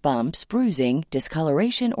 lumps, bumps, bruising,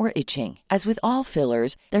 discoloration, or itching. As with all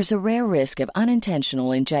fillers, there's a rare risk of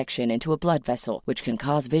unintentional injection into a blood vessel, which can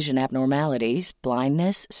cause vision abnormalities,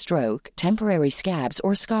 blindness, stroke, temporary scabs,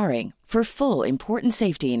 or scarring. For full, important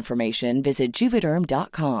safety information, visit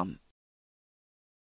Juvederm.com.